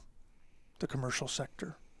please the commercial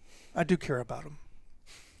sector, I do care about them.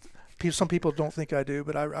 Some people don't think I do,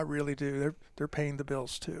 but I really do. They're paying the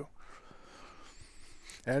bills too.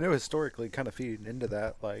 And I know historically, kind of feeding into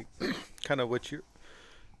that, like kind of what you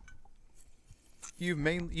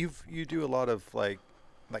do a lot of like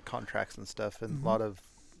contracts and stuff, and a lot of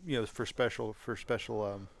for special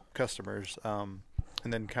customers, and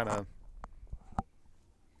then kind of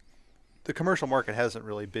the commercial market hasn't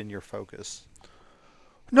really been your focus.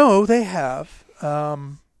 No, they have.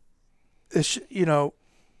 It's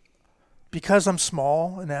because I'm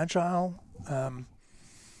small and agile.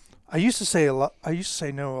 I used to say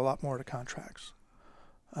no a lot more to contracts.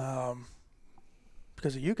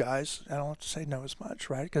 Because of you guys, I don't have to say no as much,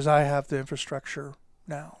 right? Because I have the infrastructure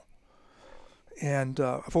now. And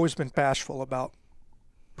I've always been bashful about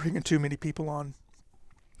bringing too many people on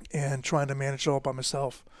and trying to manage it all by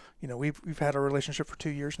myself. We've had a relationship for 2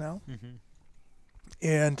 years now. Mm-hmm.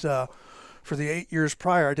 And for the 8 years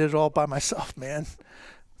prior, I did it all by myself, man.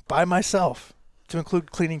 By myself, to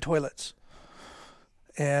include cleaning toilets.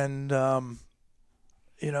 And,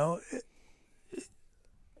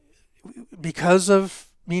 because of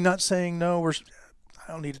me not saying no, I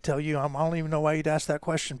don't need to tell you. I don't even know why you'd ask that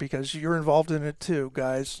question, because you're involved in it too,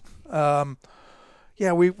 guys.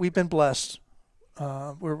 We've been blessed.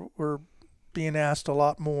 We're being asked a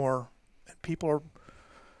lot more. And people are.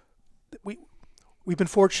 We've been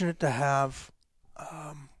fortunate to have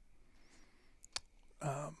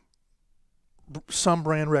some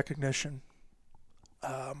brand recognition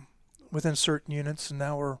within certain units, and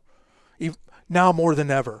now more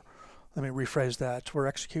than ever. Let me rephrase that. We're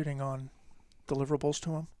executing on deliverables to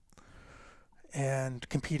them and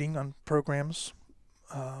competing on programs,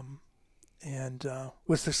 and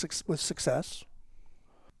with success.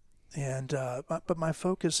 And but my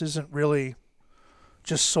focus isn't really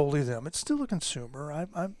just solely them. It's still a consumer.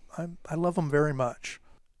 I love them very much,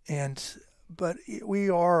 but we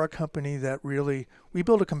are a company that really we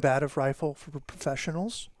build a combative rifle for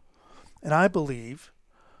professionals, and I believe.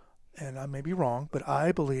 And I may be wrong, but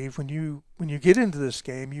I believe when you get into this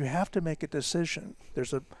game, you have to make a decision.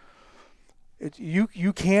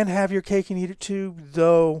 You can have your cake and eat it too,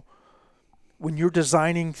 though. When you're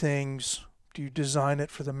designing things, do you design it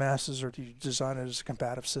for the masses, or do you design it as a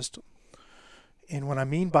combative system? And what I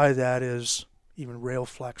mean by that is even rail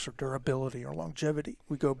flex or durability or longevity.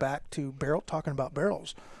 We go back to talking about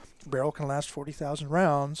barrels. A barrel can last 40,000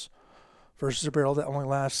 rounds versus a barrel that only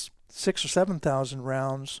lasts 6,000 or 7,000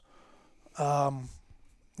 rounds.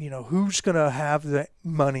 Who's going to have the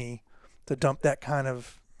money to dump that kind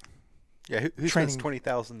of who spends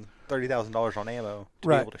 $20,000, $30,000 on ammo to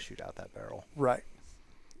be able to shoot out that barrel? Right.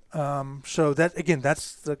 So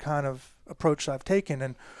that's the kind of approach I've taken,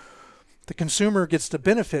 and the consumer gets to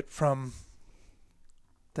benefit from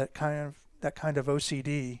that kind of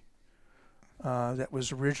OCD that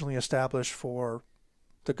was originally established for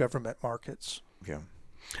the government markets. Yeah.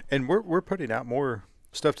 And we're putting out more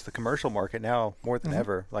stuff to the commercial market now more than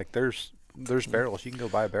ever. Like there's barrels. You can go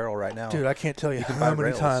buy a barrel right now. Dude, I can't tell you how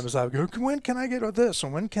many times I go, when can I get this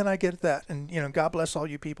and when can I get that? And God bless all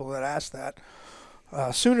you people that ask that.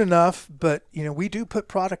 Soon enough, but we do put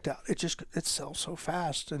product out. It sells so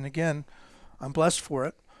fast. And again, I'm blessed for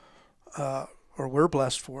it, or we're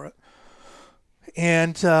blessed for it.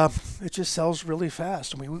 And it just sells really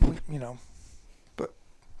fast. And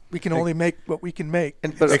we can only make what we can make,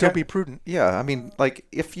 but still be prudent. Yeah, I mean, like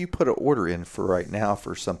if you put an order in for right now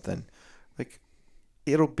for something, like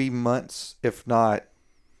it'll be months, if not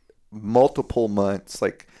multiple months,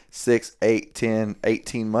 like 6, 8, 10,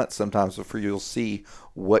 18 months sometimes before you'll see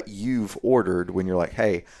what you've ordered when you're like,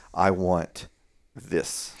 hey, I want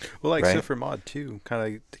this. Well, like right? so for Mod 2,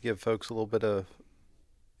 kind of to give folks a little bit of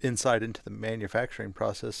insight into the manufacturing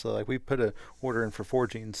process. So like we put an order in for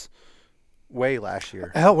forgings way last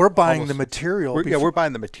year. Hell, we're buying the material. We're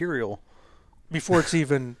buying the material before it's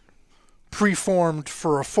even preformed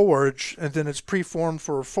for a forge, and then it's preformed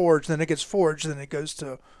for a forge, then it gets forged, then it goes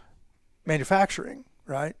to manufacturing,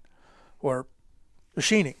 right? Or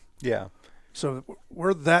machining. Yeah. So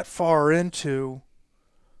we're that far into,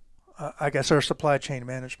 I guess, our supply chain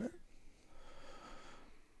management.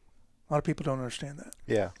 A lot of people don't understand that.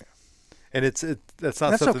 Yeah. And that's not That's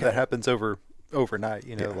something okay. that happens overnight,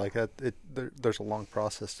 you know, Yeah. like that. There's a long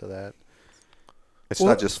process to that. It's Well,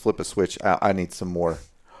 not just flip a switch. I need some more.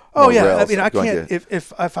 Oh more yeah, I rails. mean, I Go and can't. get it.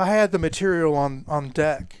 If I had the material on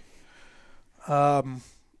deck,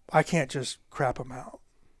 I can't just crap them out.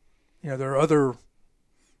 You know, there are other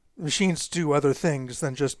machines do other things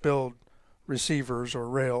than just build receivers or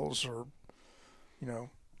rails or, you know.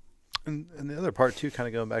 And the other part too, kind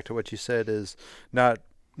of going back to what you said, is not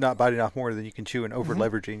biting off more than you can chew and over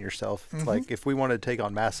leveraging yourself. Mhm. Like if we wanted to take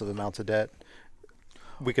on massive amounts of debt,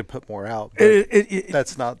 we could put more out. But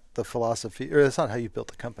that's not the philosophy, or that's not how you built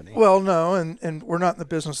the company. Well, no, and we're not in the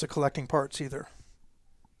business of collecting parts either.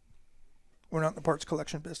 We're not in the parts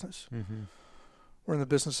collection business. Mm-hmm. We're in the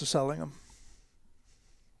business of selling them.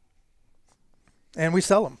 And we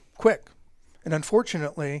sell them quick. And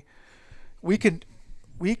unfortunately, we could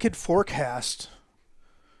forecast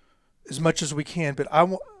as much as we can, but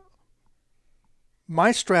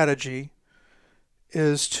my strategy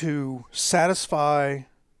is to satisfy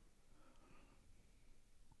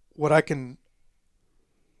what I can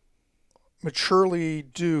maturely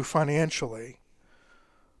do financially,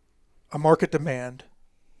 a market demand,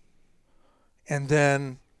 and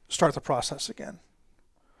then start the process again,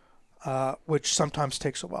 which sometimes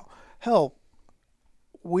takes a while. Hell,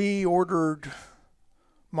 we ordered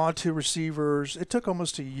Mod 2 receivers. It took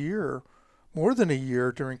almost a year, more than a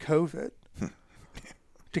year during COVID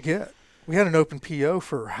to get. We had an open PO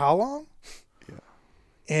for how long? Yeah.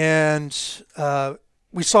 And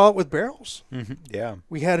we saw it with barrels. Mm-hmm. Yeah.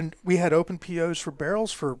 We had open POs for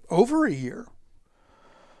barrels for over a year.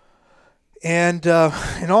 And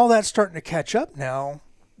all that's starting to catch up now,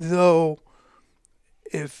 though.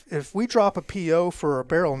 If we drop a PO for a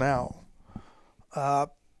barrel now,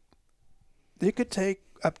 it could take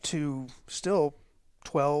up to still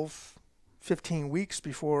 12, 15 weeks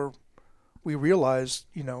before we realize,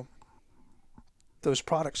 you know, those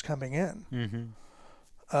products coming in.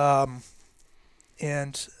 Mm-hmm.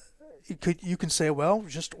 And you can say, well,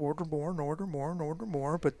 just order more and order more and order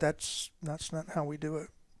more, but that's not how we do it.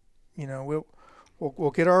 You know,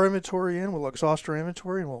 we'll get our inventory in, we'll exhaust our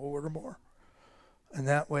inventory, and we'll order more. And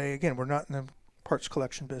that way, again, we're not in the parts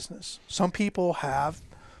collection business. Some people have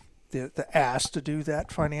the ass to do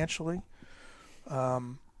that financially.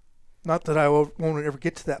 Not that I won't ever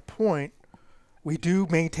get to that point. We do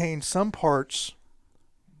maintain some parts,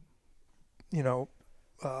 you know,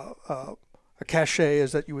 a cache,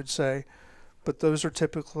 as that you would say, but those are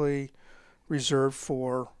typically reserved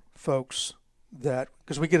for folks that,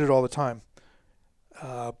 because we get it all the time.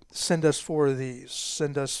 Send us 4 of these,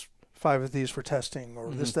 send us 5 of these for testing,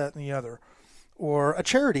 or this, that, and the other, or a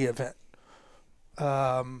charity event.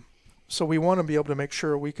 So we want to be able to make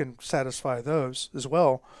sure we can satisfy those as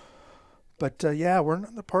well. But yeah, we're not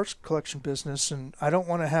in the parts collection business, and I don't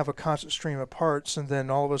want to have a constant stream of parts and then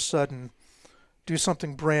all of a sudden do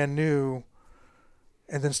something brand new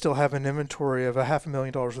and then still have an inventory of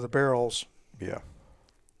 $500,000 worth of barrels. Yeah.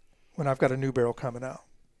 When I've got a new barrel coming out.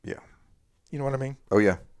 Yeah. You know what I mean? Oh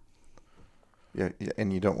yeah. Yeah,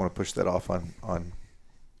 and you don't want to push that off on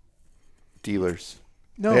dealers.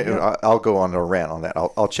 No, Yeah, no. I'll go on a rant on that.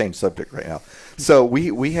 I'll change subject right now. So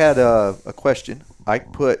we had a question. I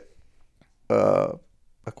put a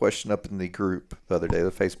question up in the group the other day,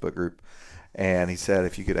 the Facebook group, and he said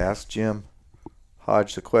if you could ask Jim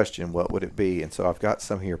Hodge the question, what would it be? And so I've got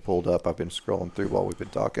some here pulled up. I've been scrolling through while we've been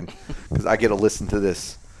talking because I get to listen to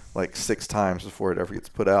this like 6 times before it ever gets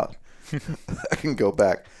put out. I can go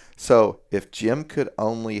back. So if Jim could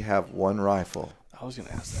only have one rifle, I was going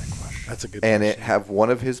to ask that question. That's a good and question. it have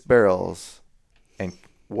one of his barrels, and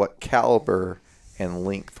what caliber and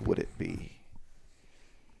length would it be?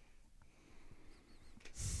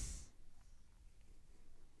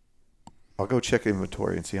 I'll go check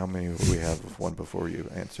inventory and see how many we have of one before you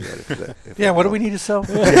answer that. If Yeah, what do we need to sell?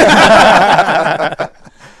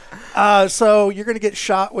 So you're going to get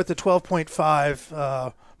shot with the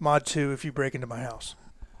 12.5 Mod 2 if you break into my house.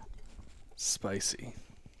 Spicy.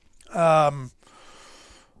 You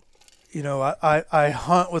know, I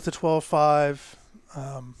hunt with the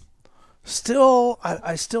 12.5. Still,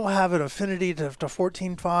 I still have an affinity to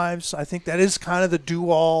 14.5s. I think that is kind of the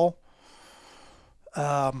do-all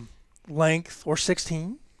length, or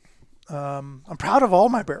 16. I'm proud of all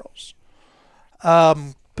my barrels.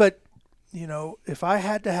 But, you know, if I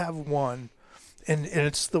had to have one, and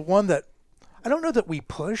it's the one that I don't know that we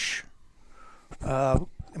push.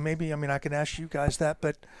 Maybe, I mean, I can ask you guys that,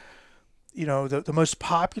 but the most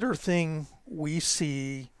popular thing we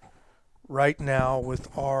see right now with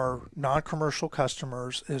our non-commercial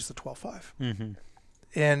customers is the 12.5. Mm-hmm.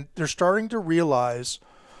 And they're starting to realize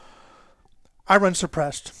I run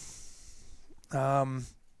suppressed. We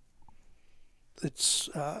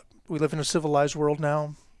live in a civilized world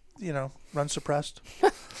now, run suppressed.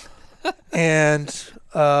 And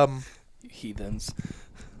Heathens.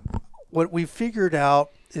 what we figured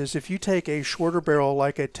out is if you take a shorter barrel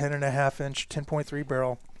like a 10.5-inch, 10.3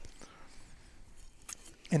 barrel,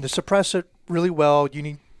 and to suppress it really well, you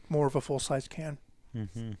need more of a full-size can.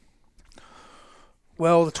 Mm-hmm.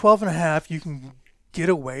 Well, the 12.5, you can get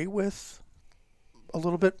away with a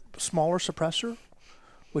little bit smaller suppressor,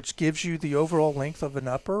 which gives you the overall length of an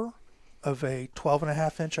upper, of a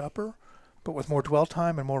 12.5-inch upper, but with more dwell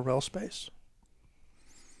time and more rail space.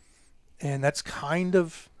 And that's kind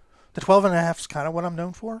of, the 12.5 is kind of what I'm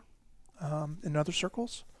known for in other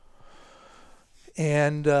circles.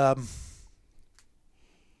 And I've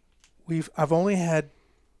only had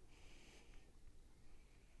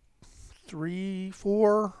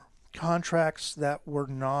 3-4 contracts that were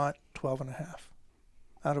not 12.5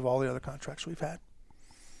 out of all the other contracts we've had.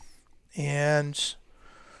 And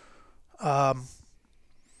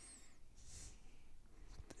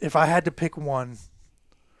if I had to pick one,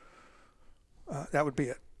 that would be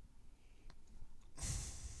it.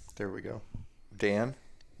 There we go. Dan,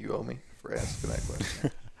 you owe me for asking that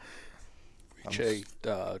question.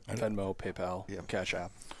 Venmo, PayPal, Cash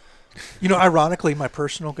App. Ironically, my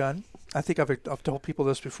personal gun, I think I've told people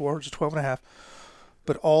this before, it's a 12.5,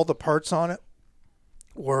 but all the parts on it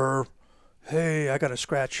were, hey, I got a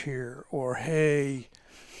scratch here, or hey,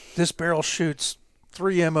 this barrel shoots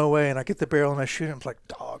 3 MOA, and I get the barrel and I shoot it, and I'm like,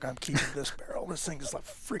 dog, I'm keeping this barrel. This thing is like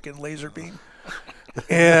freaking laser beam.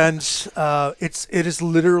 And it is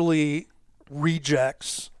literally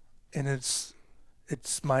rejects, and it's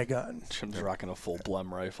my gun. Jim's rocking a full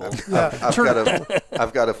Blem rifle.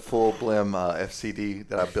 I've got a full Blem FCD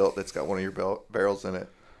that I built that's got one of your barrels in it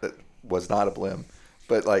that was not a Blem,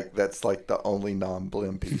 but that's like the only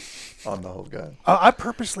non-Blem piece on the whole gun. I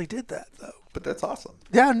purposely did that though. But that's awesome.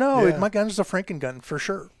 Yeah, no, my gun is a Franken gun for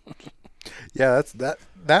sure. Yeah, that's that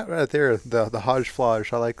right there. The Hodge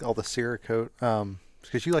Flage. I like all the Cerakote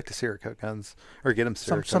because you like the Cerakote guns or get them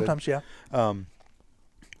Cerakoted. Sometimes, yeah.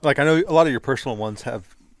 Like I know a lot of your personal ones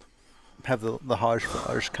have the Hodge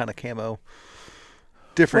Flage kind of camo,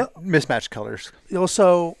 different mismatched colors.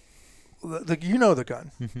 Also, the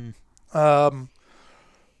gun. Mm-hmm.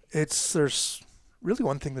 There's really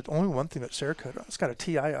only one thing that's Cerakote on. It's got a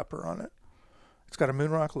TI upper on it. It's got a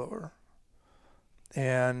Moonrock lower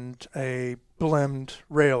and a blemmed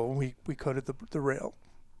rail. We coated the rail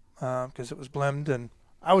because it was blemmed, and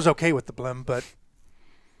I was okay with the blem, but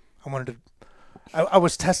I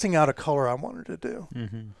was testing out a color I wanted to do.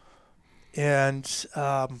 Mm-hmm. And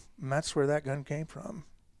that's where that gun came from.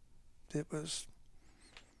 It was,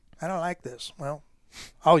 I don't like this. Well,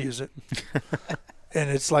 I'll use it. And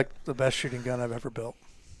it's like the best shooting gun I've ever built.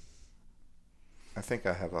 I think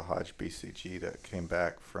I have a Hodge BCG that came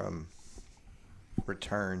back from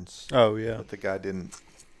returns. Oh, yeah. But the guy didn't.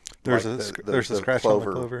 There's a scratch on the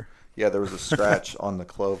clover. Yeah, there was a scratch on the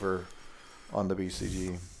clover on the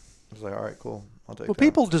BCG. I was like, all right, cool. I'll take that. Well,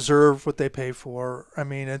 people deserve what they pay for. I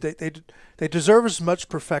mean, they deserve as much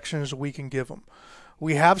perfection as we can give them.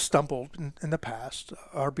 We have stumbled in the past.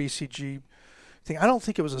 Our BCG thing, I don't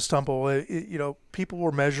think it was a stumble. People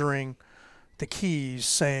were measuring the keys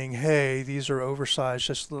saying, hey, these are oversized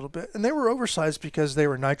just a little bit. And they were oversized because they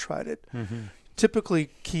were nitrided. Mm-hmm.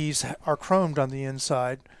 Typically, keys are chromed on the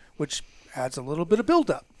inside, which adds a little bit of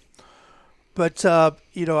buildup. But,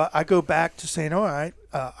 I go back to saying, all right,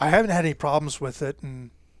 I haven't had any problems with it,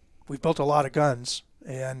 and we've built a lot of guns,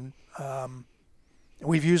 and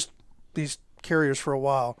we've used these carriers for a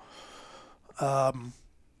while,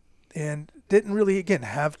 and didn't really, again,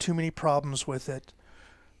 have too many problems with it.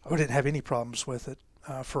 I didn't have any problems with it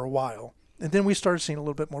for a while. And then we started seeing a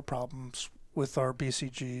little bit more problems with our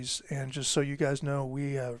BCGs, and just so you guys know,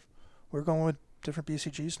 we're going with different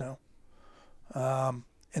BCGs now.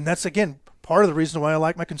 And that's, again, part of the reason why I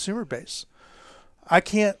like my consumer base. I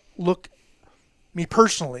can't me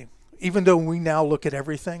personally, even though we now look at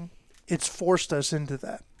everything, it's forced us into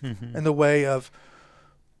that in the way of,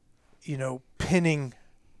 pinning,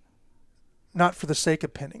 not for the sake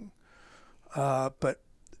of pinning, but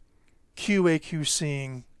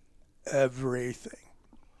QA/QCing everything,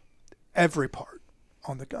 every part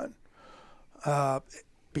on the gun,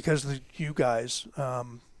 because of you guys,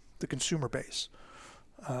 the consumer base.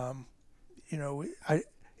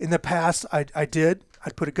 In the past, I'd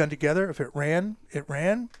put a gun together. If it ran,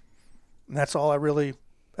 And that's all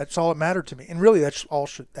it mattered to me. And really that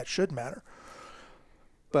should matter.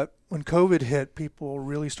 But when COVID hit, people were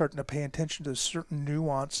really starting to pay attention to certain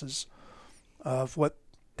nuances of what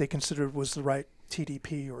they considered was the right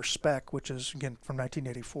TDP or spec, which is, again, from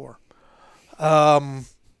 1984.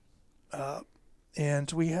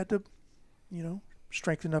 And we had to,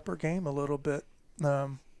 strengthen up our game a little bit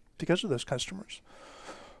because of those customers.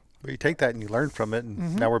 Well, you take that and you learn from it,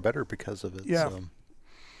 and now we're better because of it. Yeah. So.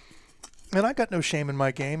 And I got no shame in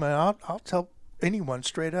my game. And I'll tell anyone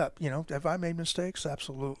straight up, have I made mistakes?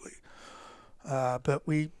 Absolutely. But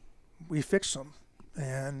we fix them.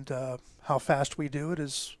 And how fast we do it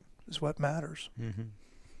is what matters. Mm-hmm.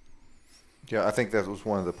 Yeah, I think that was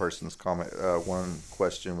one of the person's comment. One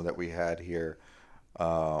question that we had here: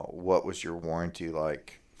 what was your warranty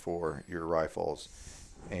like for your rifles,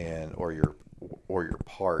 or your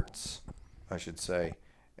parts, I should say?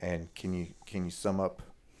 And can you sum up?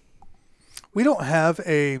 We don't have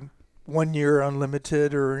a 1 year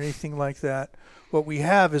unlimited or anything like that. What we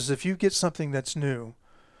have is if you get something that's new,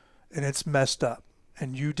 and it's messed up,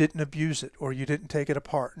 and you didn't abuse it, or you didn't take it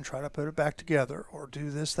apart and try to put it back together, or do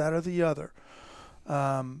this, that, or the other,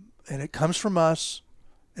 and it comes from us,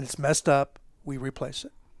 and it's messed up, we replace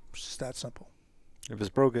it. It's just that simple. If it's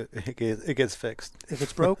broke, it gets fixed. If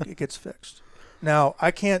it's broke, it gets fixed. Now,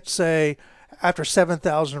 I can't say after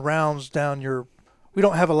 7,000 rounds down we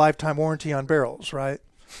don't have a lifetime warranty on barrels, right?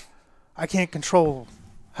 I can't control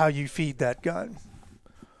how you feed that gun.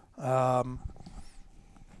 But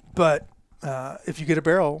if you get a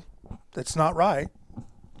barrel that's not right,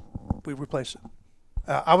 we replace it.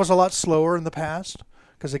 I was a lot slower in the past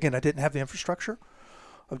because, again, I didn't have the infrastructure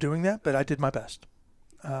of doing that, but I did my best.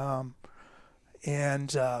 And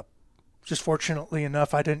just fortunately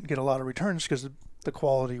enough, I didn't get a lot of returns because the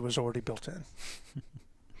quality was already built in.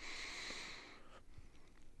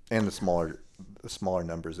 And the smaller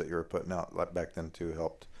numbers that you were putting out like back then too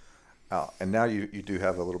helped out. And now you do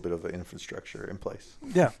have a little bit of an infrastructure in place.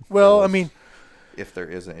 Yeah. Well, I mean, if there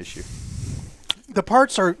is an issue, the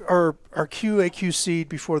parts are QAQC'd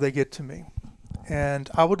before they get to me, and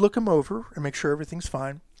I would look them over and make sure everything's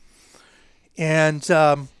fine. And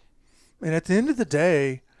at the end of the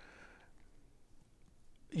day,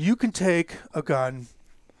 you can take a gun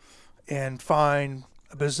and find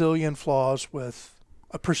a bazillion flaws with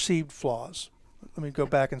perceived flaws. Let me go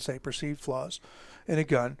back and say perceived flaws in a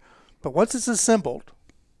gun. But once it's assembled,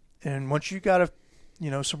 and once you got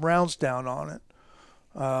some rounds down on it,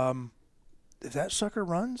 if that sucker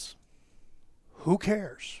runs, who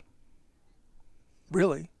cares?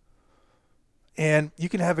 Really? And you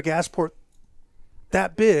can have a gas port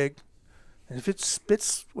that big, and if it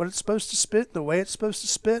spits what it's supposed to spit, the way it's supposed to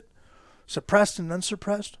spit, suppressed and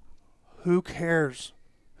unsuppressed, who cares?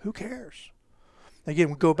 Who cares? Again,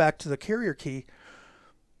 we go back to the carrier key.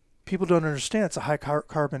 People don't understand it's a high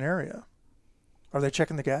carbon area. Are they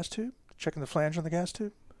checking the gas tube? Checking the flange on the gas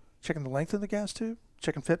tube? Checking the length of the gas tube?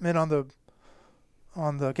 Checking fitment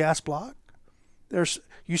on the gas block?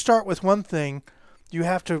 You start with one thing, you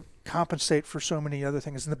have to compensate for so many other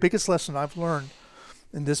things. And the biggest lesson I've learned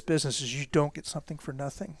in this business is you don't get something for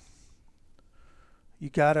nothing. You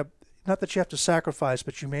gotta, not that you have to sacrifice,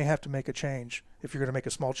 but you may have to make a change. If you're going to make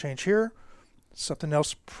a small change here, something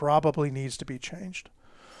else probably needs to be changed.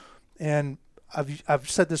 And I've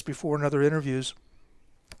said this before in other interviews.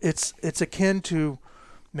 It's akin to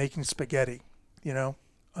making spaghetti.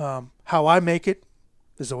 How I make it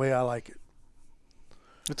is the way I like it.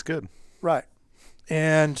 It's good. Right.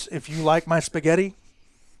 And if you like my spaghetti,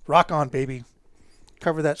 rock on, baby.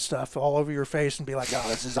 Cover that stuff all over your face and be like, oh,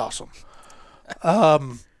 this is awesome.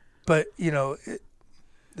 But,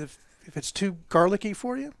 if it's too garlicky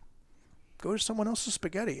for you, go to someone else's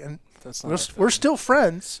spaghetti. And we're still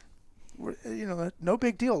friends. No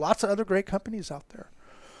big deal. Lots of other great companies out there.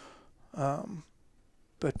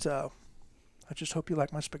 But I just hope you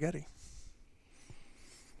like my spaghetti.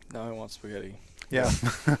 Now I want spaghetti. Yeah.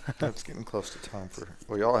 It's getting close to time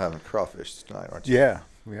y'all are having crawfish tonight, aren't you? Yeah.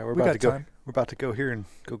 We're about to go. Time. We're about to go here and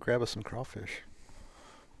go grab us some crawfish.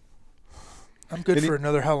 I'm good for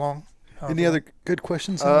another how long? Any other good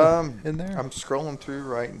questions in there? I'm scrolling through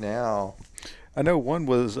right now. I know one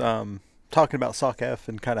was talking about SOC-F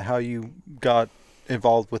and kind of how you got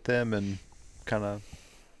involved with them and kind of.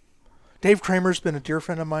 Dave Kramer's been a dear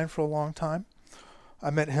friend of mine for a long time. I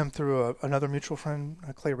met him through another mutual friend,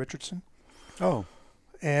 Clay Richardson. Oh.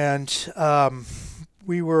 And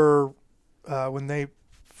we were, when they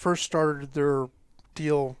first started their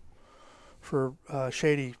deal for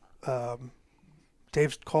Shady,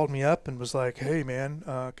 Dave called me up and was like, hey, man,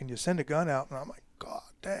 can you send a gun out? And I'm like, God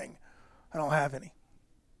dang, I don't have any.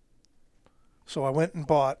 So I went and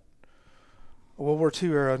bought a World War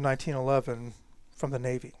II era 1911 from the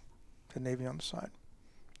Navy on the side,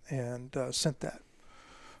 and sent that.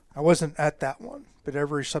 I wasn't at that one, but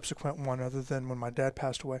every subsequent one other than when my dad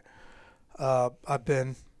passed away, I've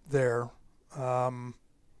been there. Been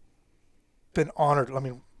honored. Let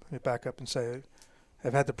me back up and say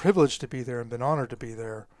I've had the privilege to be there and been honored to be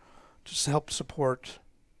there, just to help support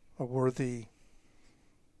a worthy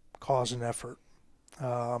cause and effort.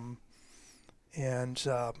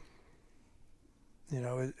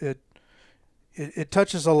 It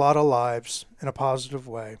touches a lot of lives in a positive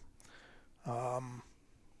way. I'm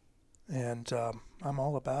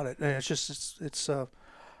all about it. And it's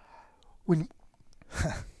when,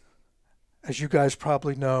 as you guys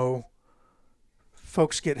probably know,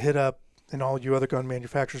 folks get hit up, and all you other gun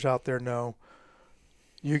manufacturers out there know,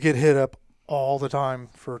 you get hit up all the time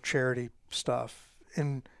for charity stuff.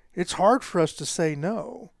 And it's hard for us to say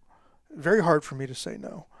no. Very hard for me to say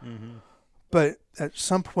no. Mm-hmm. But at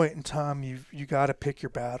some point in time, you got to pick your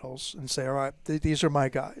battles and say, all right, these are my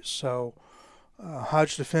guys. So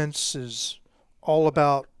Hodge Defense is all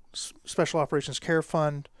about Special Operations Care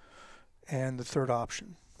Fund and the third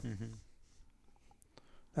option. Mm-hmm.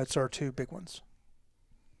 That's our two big ones.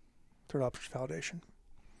 Third option validation.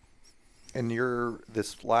 And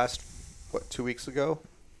this last, 2 weeks ago,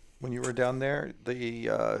 when you were down there, the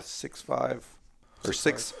 6.5 or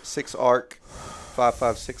 6 arc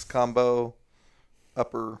 5.56 combo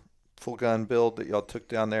upper full gun build that y'all took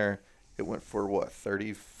down there, it went for what,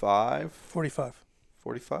 35? 45.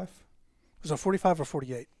 45? Was it 45 or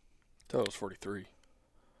 48? I thought it was 43.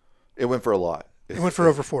 It went for a lot. It went for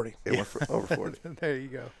over 40. It went for over 40. There you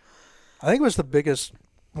go. I think it was the biggest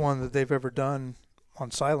one that they've ever done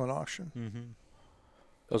on silent auction. Mm-hmm.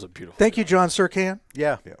 That was a beautiful. Thank you, John Sircan.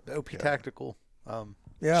 Yeah. Yeah. OP Yeah. Tactical.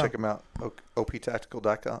 Yeah. Check them out.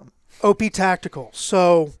 optactical.com. OP Tactical.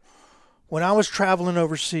 So when I was traveling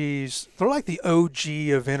overseas, they're like the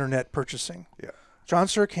OG of internet purchasing. Yeah. John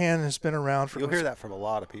Sircan has been around for. You'll hear that from a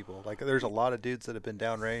lot of people. Like, there's a lot of dudes that have been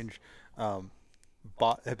downrange,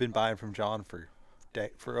 have been buying from John for a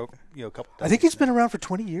couple. I think he's been around for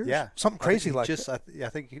 20 years. Yeah, something crazy like that. I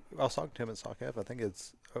think I was talking to him at SOCF. I think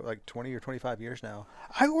it's like 20 or 25 years now.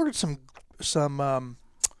 I ordered some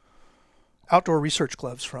outdoor research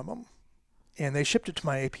gloves from him, and they shipped it to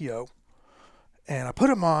my APO. And I put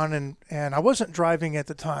them on, and I wasn't driving at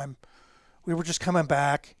the time. We were just coming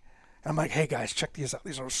back. And I'm like, hey, guys, check these out.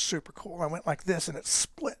 These are super cool. And I went like this, and it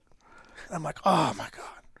split. And I'm like, oh, my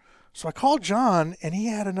God. So I called John, and he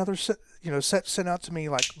had another set sent out to me,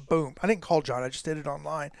 like, boom. I didn't call John. I just did it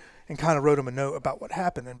online and kind of wrote him a note about what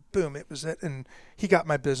happened. And, boom, it was it. And he got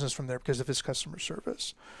my business from there because of his customer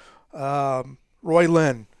service. Roy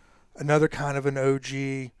Lynn, another kind of an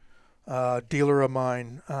OG dealer of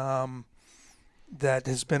mine that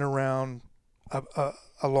has been around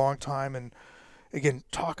a long time. And, again,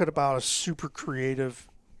 talking about a super creative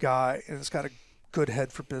guy and it's got a good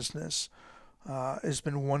head for business has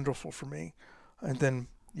been wonderful for me. And then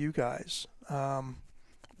you guys,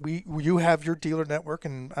 you have your dealer network,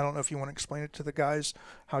 and I don't know if you want to explain it to the guys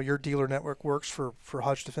how your dealer network works for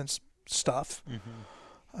Hodge Defense stuff.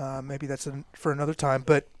 Mm-hmm. Maybe that's for another time.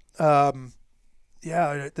 But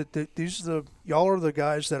yeah, y'all are the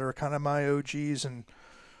guys that are kind of my OGs, and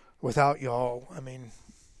without y'all, I mean.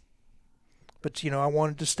 But, I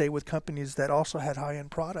wanted to stay with companies that also had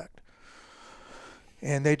high-end product.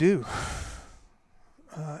 And they do.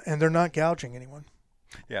 And they're not gouging anyone.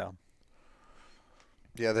 Yeah.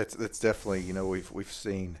 Yeah, that's definitely, we've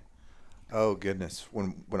seen, oh, goodness,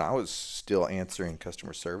 when I was still answering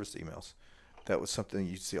customer service emails, that was something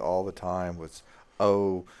you'd see all the time was,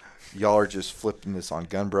 oh, y'all are just flipping this on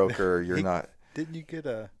Gunbroker. You're not. Didn't you get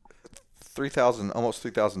a almost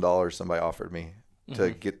 $3,000 somebody offered me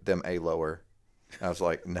to get them a lower? I was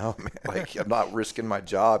like, no, man, like, I'm not risking my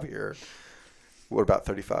job here. What about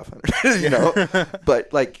 $3,500?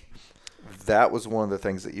 But like, that was one of the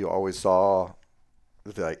things that you always saw.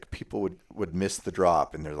 Like, people would miss the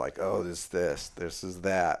drop, and they're like, oh, this is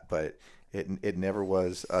that. But it never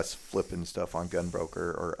was us flipping stuff on Gunbroker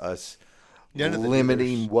or us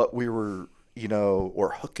limiting what we were,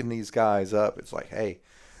 or hooking these guys up. It's like, hey,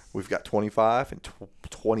 we've got 25 and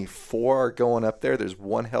 24 are going up there. There's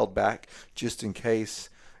one held back just in case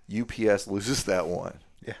UPS loses that one.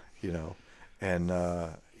 Yeah. And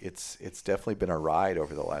it's definitely been a ride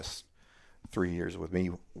over the last 3 years with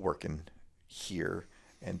me working here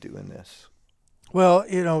and doing this. Well,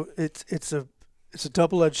 it's a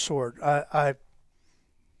double-edged sword. I'm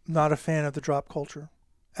not a fan of the drop culture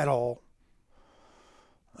at all.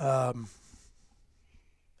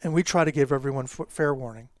 And we try to give everyone fair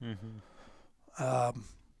warning. Mm-hmm.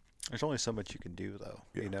 There's only so much you can do, though.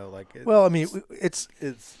 Yeah. You know, like Well, I mean, it's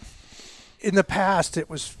it's in the past it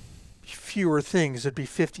was fewer things. It'd be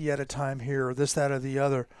 50 at a time here, or this, that, or the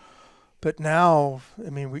other. But now, I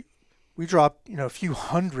mean, we drop a few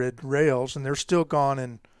hundred rails, and they're still gone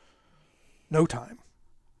in no time.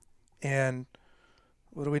 And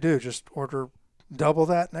what do? Just order double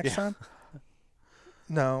that next time?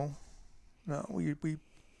 No, we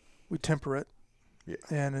temper it. Yeah.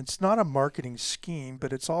 And it's not a marketing scheme,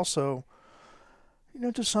 but it's also,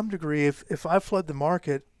 to some degree, if I flood the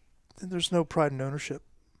market, then there's no pride in ownership.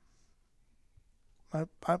 I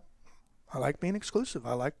like being exclusive.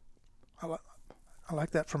 I like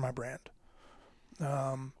that for my brand.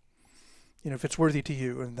 If it's worthy to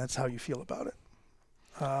you, and that's how you feel about it.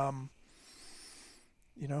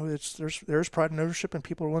 There's pride in ownership, and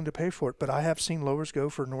people are willing to pay for it. But I have seen lowers go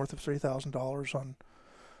for north of $3,000 on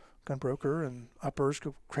GunBroker, and uppers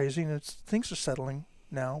go crazy, and things are settling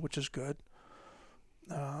now, which is good.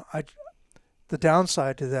 The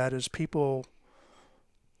downside to that is people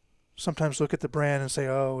sometimes look at the brand and say,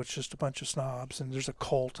 "Oh, it's just a bunch of snobs," and there's a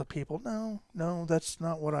cult of people. No, that's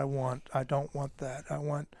not what I want. I don't want that. I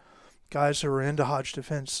want guys who are into Hodge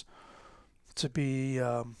Defense to be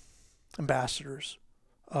ambassadors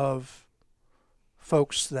of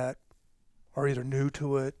folks that are either new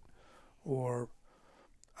to it or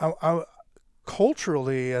I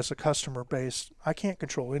culturally, as a customer base, I can't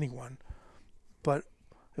control anyone. But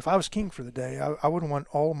if I was king for the day, I would want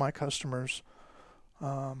all of my customers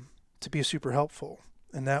to be super helpful.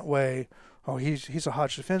 And that way, he's a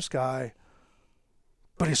Hodge Defense guy,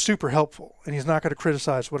 but he's super helpful, and he's not going to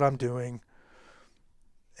criticize what I'm doing.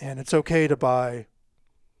 And it's okay to buy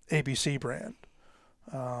ABC brand.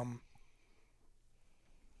 The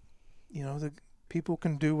people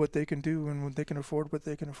can do what they can do, and they can afford what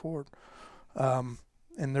they can afford. And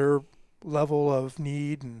their level of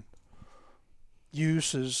need and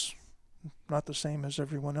use is not the same as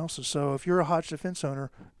everyone else's. So if you're a Hodge Defense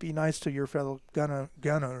owner, be nice to your fellow gun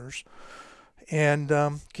owners, and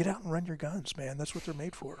get out and run your guns, man. That's what they're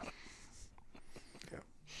made for. Yeah,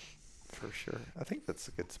 for sure. I think that's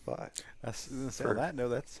a good spot. On that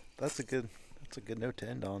note, that's a good note to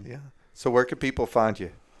end on. Yeah. So where can people find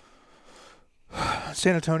you?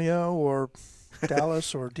 San Antonio or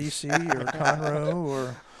Dallas or DC or Conroe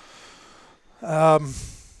or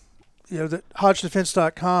the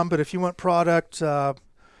HodgeDefense.com. But if you want product,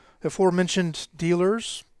 aforementioned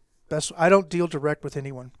dealers, I don't deal direct with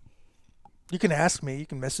anyone. You can ask me, you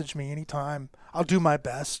can message me anytime. I'll do my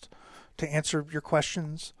best to answer your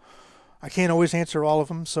questions. I can't always answer all of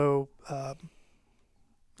them, so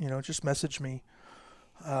just message me.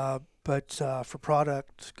 But for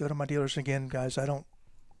product, go to my dealers. Again, guys, I don't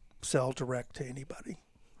sell direct to anybody.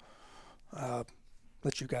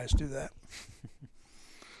 Let you guys do that.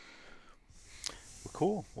 Well,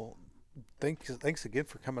 cool. Well, thanks again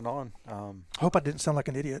for coming on. Hope I didn't sound like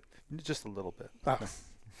an idiot. Just a little bit.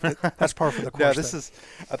 That's par for the course.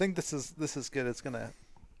 I think this is good. It's gonna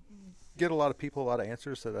get a lot of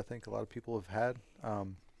answers that I think a lot of people have had.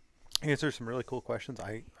 Answer some really cool questions.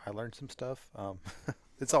 I learned some stuff.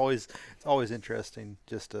 It's always interesting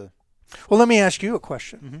just to. Well, let me ask you a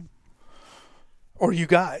question. Mm-hmm. Or you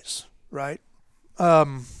guys, right?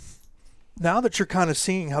 Now that you're kind of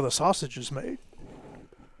seeing how the sausage is made,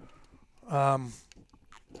 and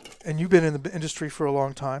you've been in the industry for a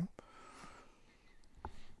long time,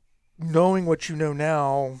 knowing what you know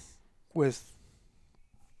now with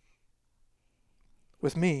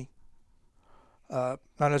me, not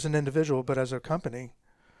as an individual, but as a company,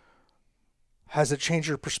 has it changed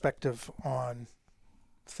your perspective on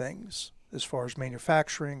things as far as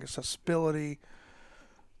manufacturing, accessibility,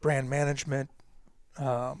 brand management,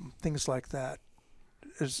 things like that?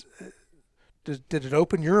 Did it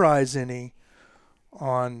open your eyes any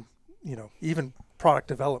on, even product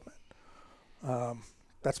development?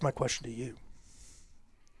 That's my question to you.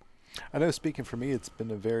 I know, speaking for me, it's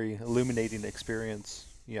been a very illuminating experience.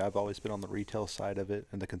 I've always been on the retail side of it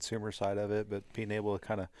and the consumer side of it, but being able to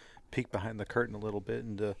kind of peek behind the curtain a little bit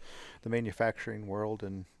into the manufacturing world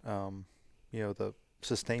and, the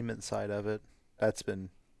sustainment side of it, that's been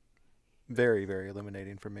very, very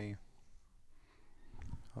illuminating for me. I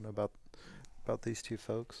don't know about these two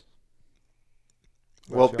folks.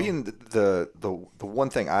 Well, being the one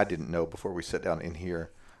thing I didn't know before we sat down in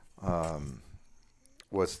here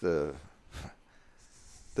was the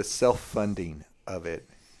self-funding of it,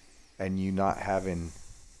 and you not having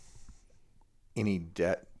any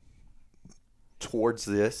debt towards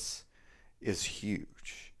this is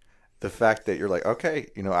huge. The fact that you're like, okay,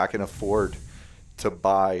 I can afford to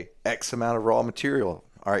buy X amount of raw material.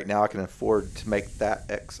 all right, now I can afford to make that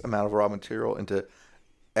X amount of raw material into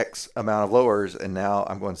X amount of lowers, and now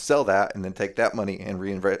I'm going to sell that and then take that money and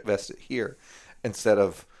reinvest it here, instead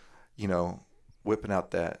of, whipping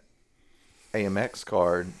out that AMX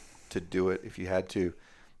card to do it if you had to.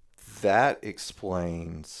 That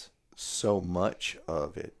explains so much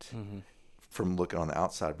of it from looking on the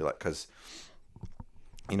outside. I'd be like, because,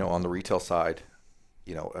 on the retail side,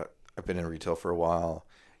 I've been in retail for a while.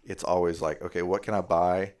 It's always like, okay, what can I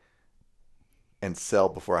buy and sell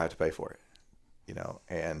before I have to pay for it?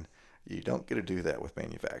 And you don't get to do that with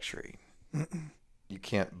manufacturing. You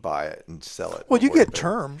can't buy it and sell it. Well, you get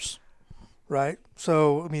terms, right?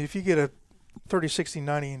 So, if you get a 30, 60,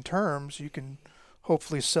 90 in terms, you can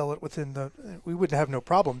hopefully sell it within we wouldn't have no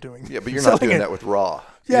problem doing. Yeah, but you're not doing that with raw.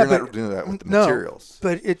 Yeah, you're not doing that with the materials.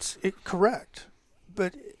 But it's correct.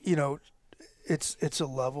 But, it's a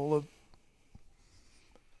level of,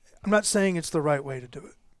 I'm not saying it's the right way to do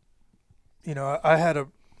it. I had a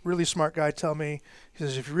really smart guy tell me, he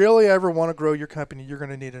says, if you really ever want to grow your company, you're going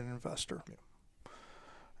to need an investor. Yeah.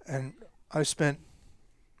 And I spent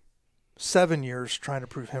 7 years trying to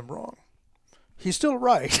prove him wrong. He's still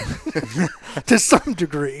right to some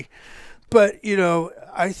degree. But,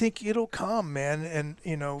 I think it'll come, man.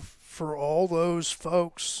 And, for all those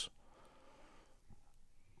folks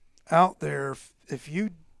out there, if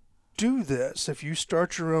you do this, if you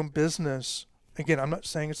start your own business, again, I'm not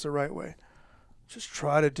saying it's the right way. Just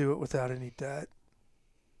try to do it without any debt.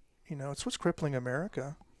 It's what's crippling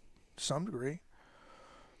America to some degree.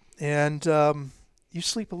 And you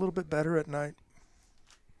sleep a little bit better at night.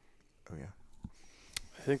 Oh, yeah.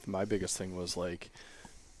 I think my biggest thing was,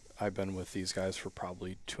 I've been with these guys for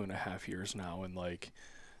probably 2.5 years now, and,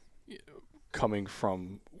 coming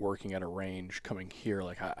from working at a range, coming here,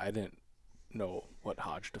 I didn't know what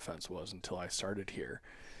Hodge Defense was until I started here.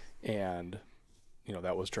 And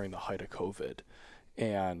that was during the height of COVID,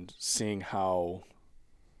 and seeing how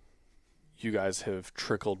you guys have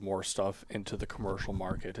trickled more stuff into the commercial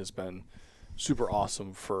market has been super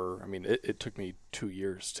awesome. It took me 2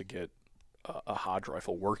 years to get a Hodge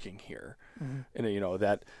rifle working here. And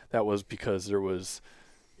that was because there was,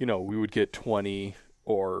 we would get 20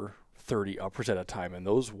 or 30 uppers at a time, and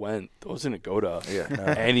those didn't go to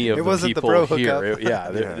any of the people here.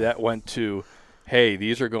 That went to, hey,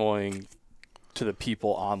 these are going to the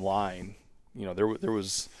people online. There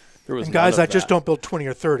was and guys, I just don't build 20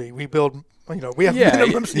 or 30. We build, we have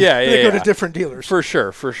minimums. They go to different dealers. For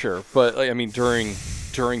sure. But during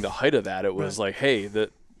the height of that, it was like, hey, this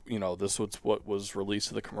was what was released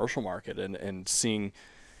to the commercial market, and seeing,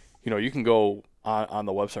 you can go on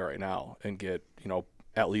the website right now and get,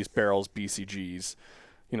 at least barrels, BCGs,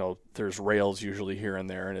 there's rails usually here and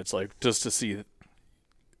there. And it's like, just to see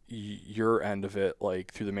your end of it,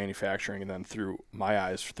 through the manufacturing, and then through my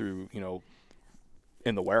eyes, through,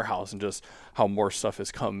 in the warehouse, and just how more stuff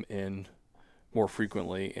has come in more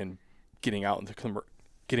frequently, and getting out into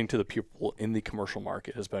getting to the people in the commercial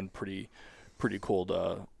market has been pretty cool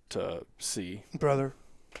to see. Brother,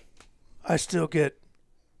 I still get,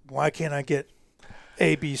 why can't I get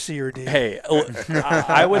A, B, C, or D? Hey,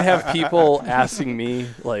 I would have people asking me,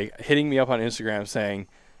 hitting me up on Instagram saying,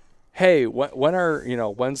 hey,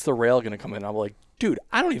 when's the rail going to come in? I'm like, dude,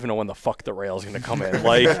 I don't even know when the fuck the rail's going to come in.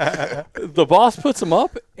 The boss puts them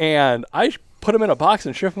up, and I put them in a box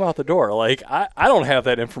and ship them out the door. I don't have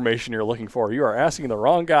that information you're looking for. You are asking the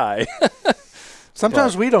wrong guy.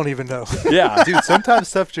 Sometimes we don't even know. Yeah, dude. Sometimes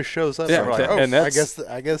stuff just shows up. Yeah, and I guess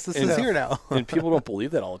this is here now. And people don't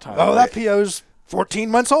believe that all the time. Oh, that PO's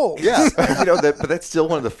 14 months old. Yeah, but that's still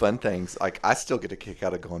one of the fun things. I still get a kick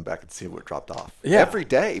out of going back and seeing what dropped off every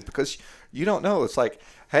day, because you don't know. It's like,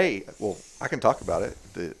 hey, well, I can talk about it.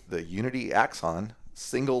 The Unity Axon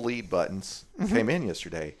single lead buttons came in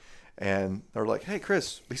yesterday, and they're like, hey,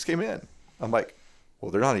 Chris, these came in. I'm like, well,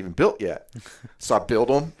 they're not even built yet. So I build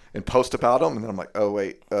them and post about them, and then I'm like, oh,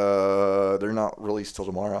 wait, they're not released till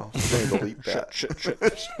tomorrow. So I'm going to delete that.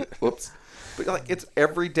 Shit. Whoops. But it's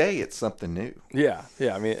every day it's something new. Yeah.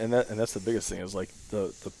 And that's the biggest thing is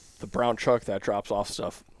the brown truck that drops off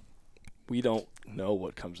stuff. We don't know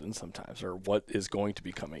what comes in sometimes, or what is going to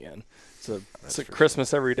be coming in. It's a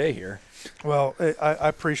Christmas every day here. Well, I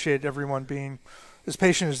appreciate everyone being as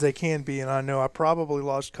patient as they can be, and I know I probably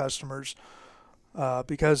lost customers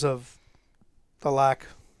because of the lack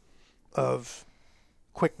of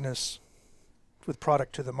quickness with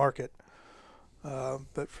product to the market.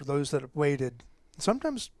 But for those that have waited,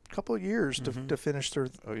 sometimes a couple of years to finish their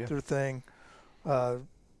thing,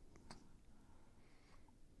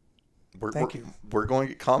 thank you. We're going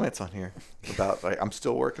to get comments on here about I'm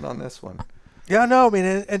still working on this one. Yeah, no, I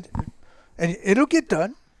mean, And it'll get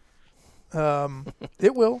done.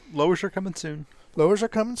 It will. Lowers are coming soon. Lowers are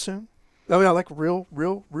coming soon. Oh yeah, like real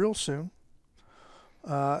soon.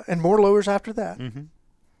 And more lowers after that. Mm-hmm.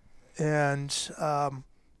 And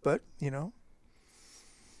but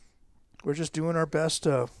we're just doing our best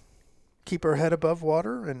to keep our head above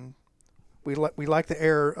water, and we like the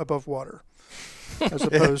air above water as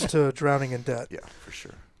opposed to drowning in debt. Yeah, for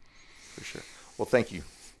sure. Well, thank you.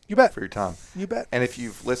 You bet. For your time. You bet. And if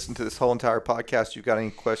you've listened to this whole entire podcast, you've got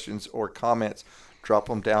any questions or comments, drop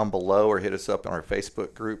them down below or hit us up in our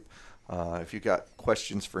Facebook group. If you've got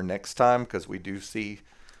questions for next time, because we do see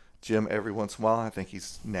Jim every once in a while. I think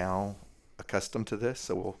he's now accustomed to this,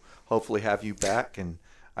 so we'll hopefully have you back. And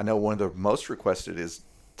I know one of the most requested is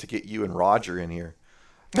to get you and Roger in here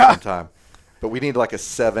sometime. But we need like a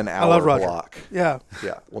 7-hour block. Yeah.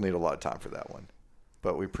 Yeah, we'll need a lot of time for that one.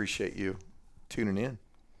 But we appreciate you tuning in.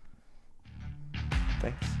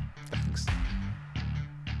 Thanks.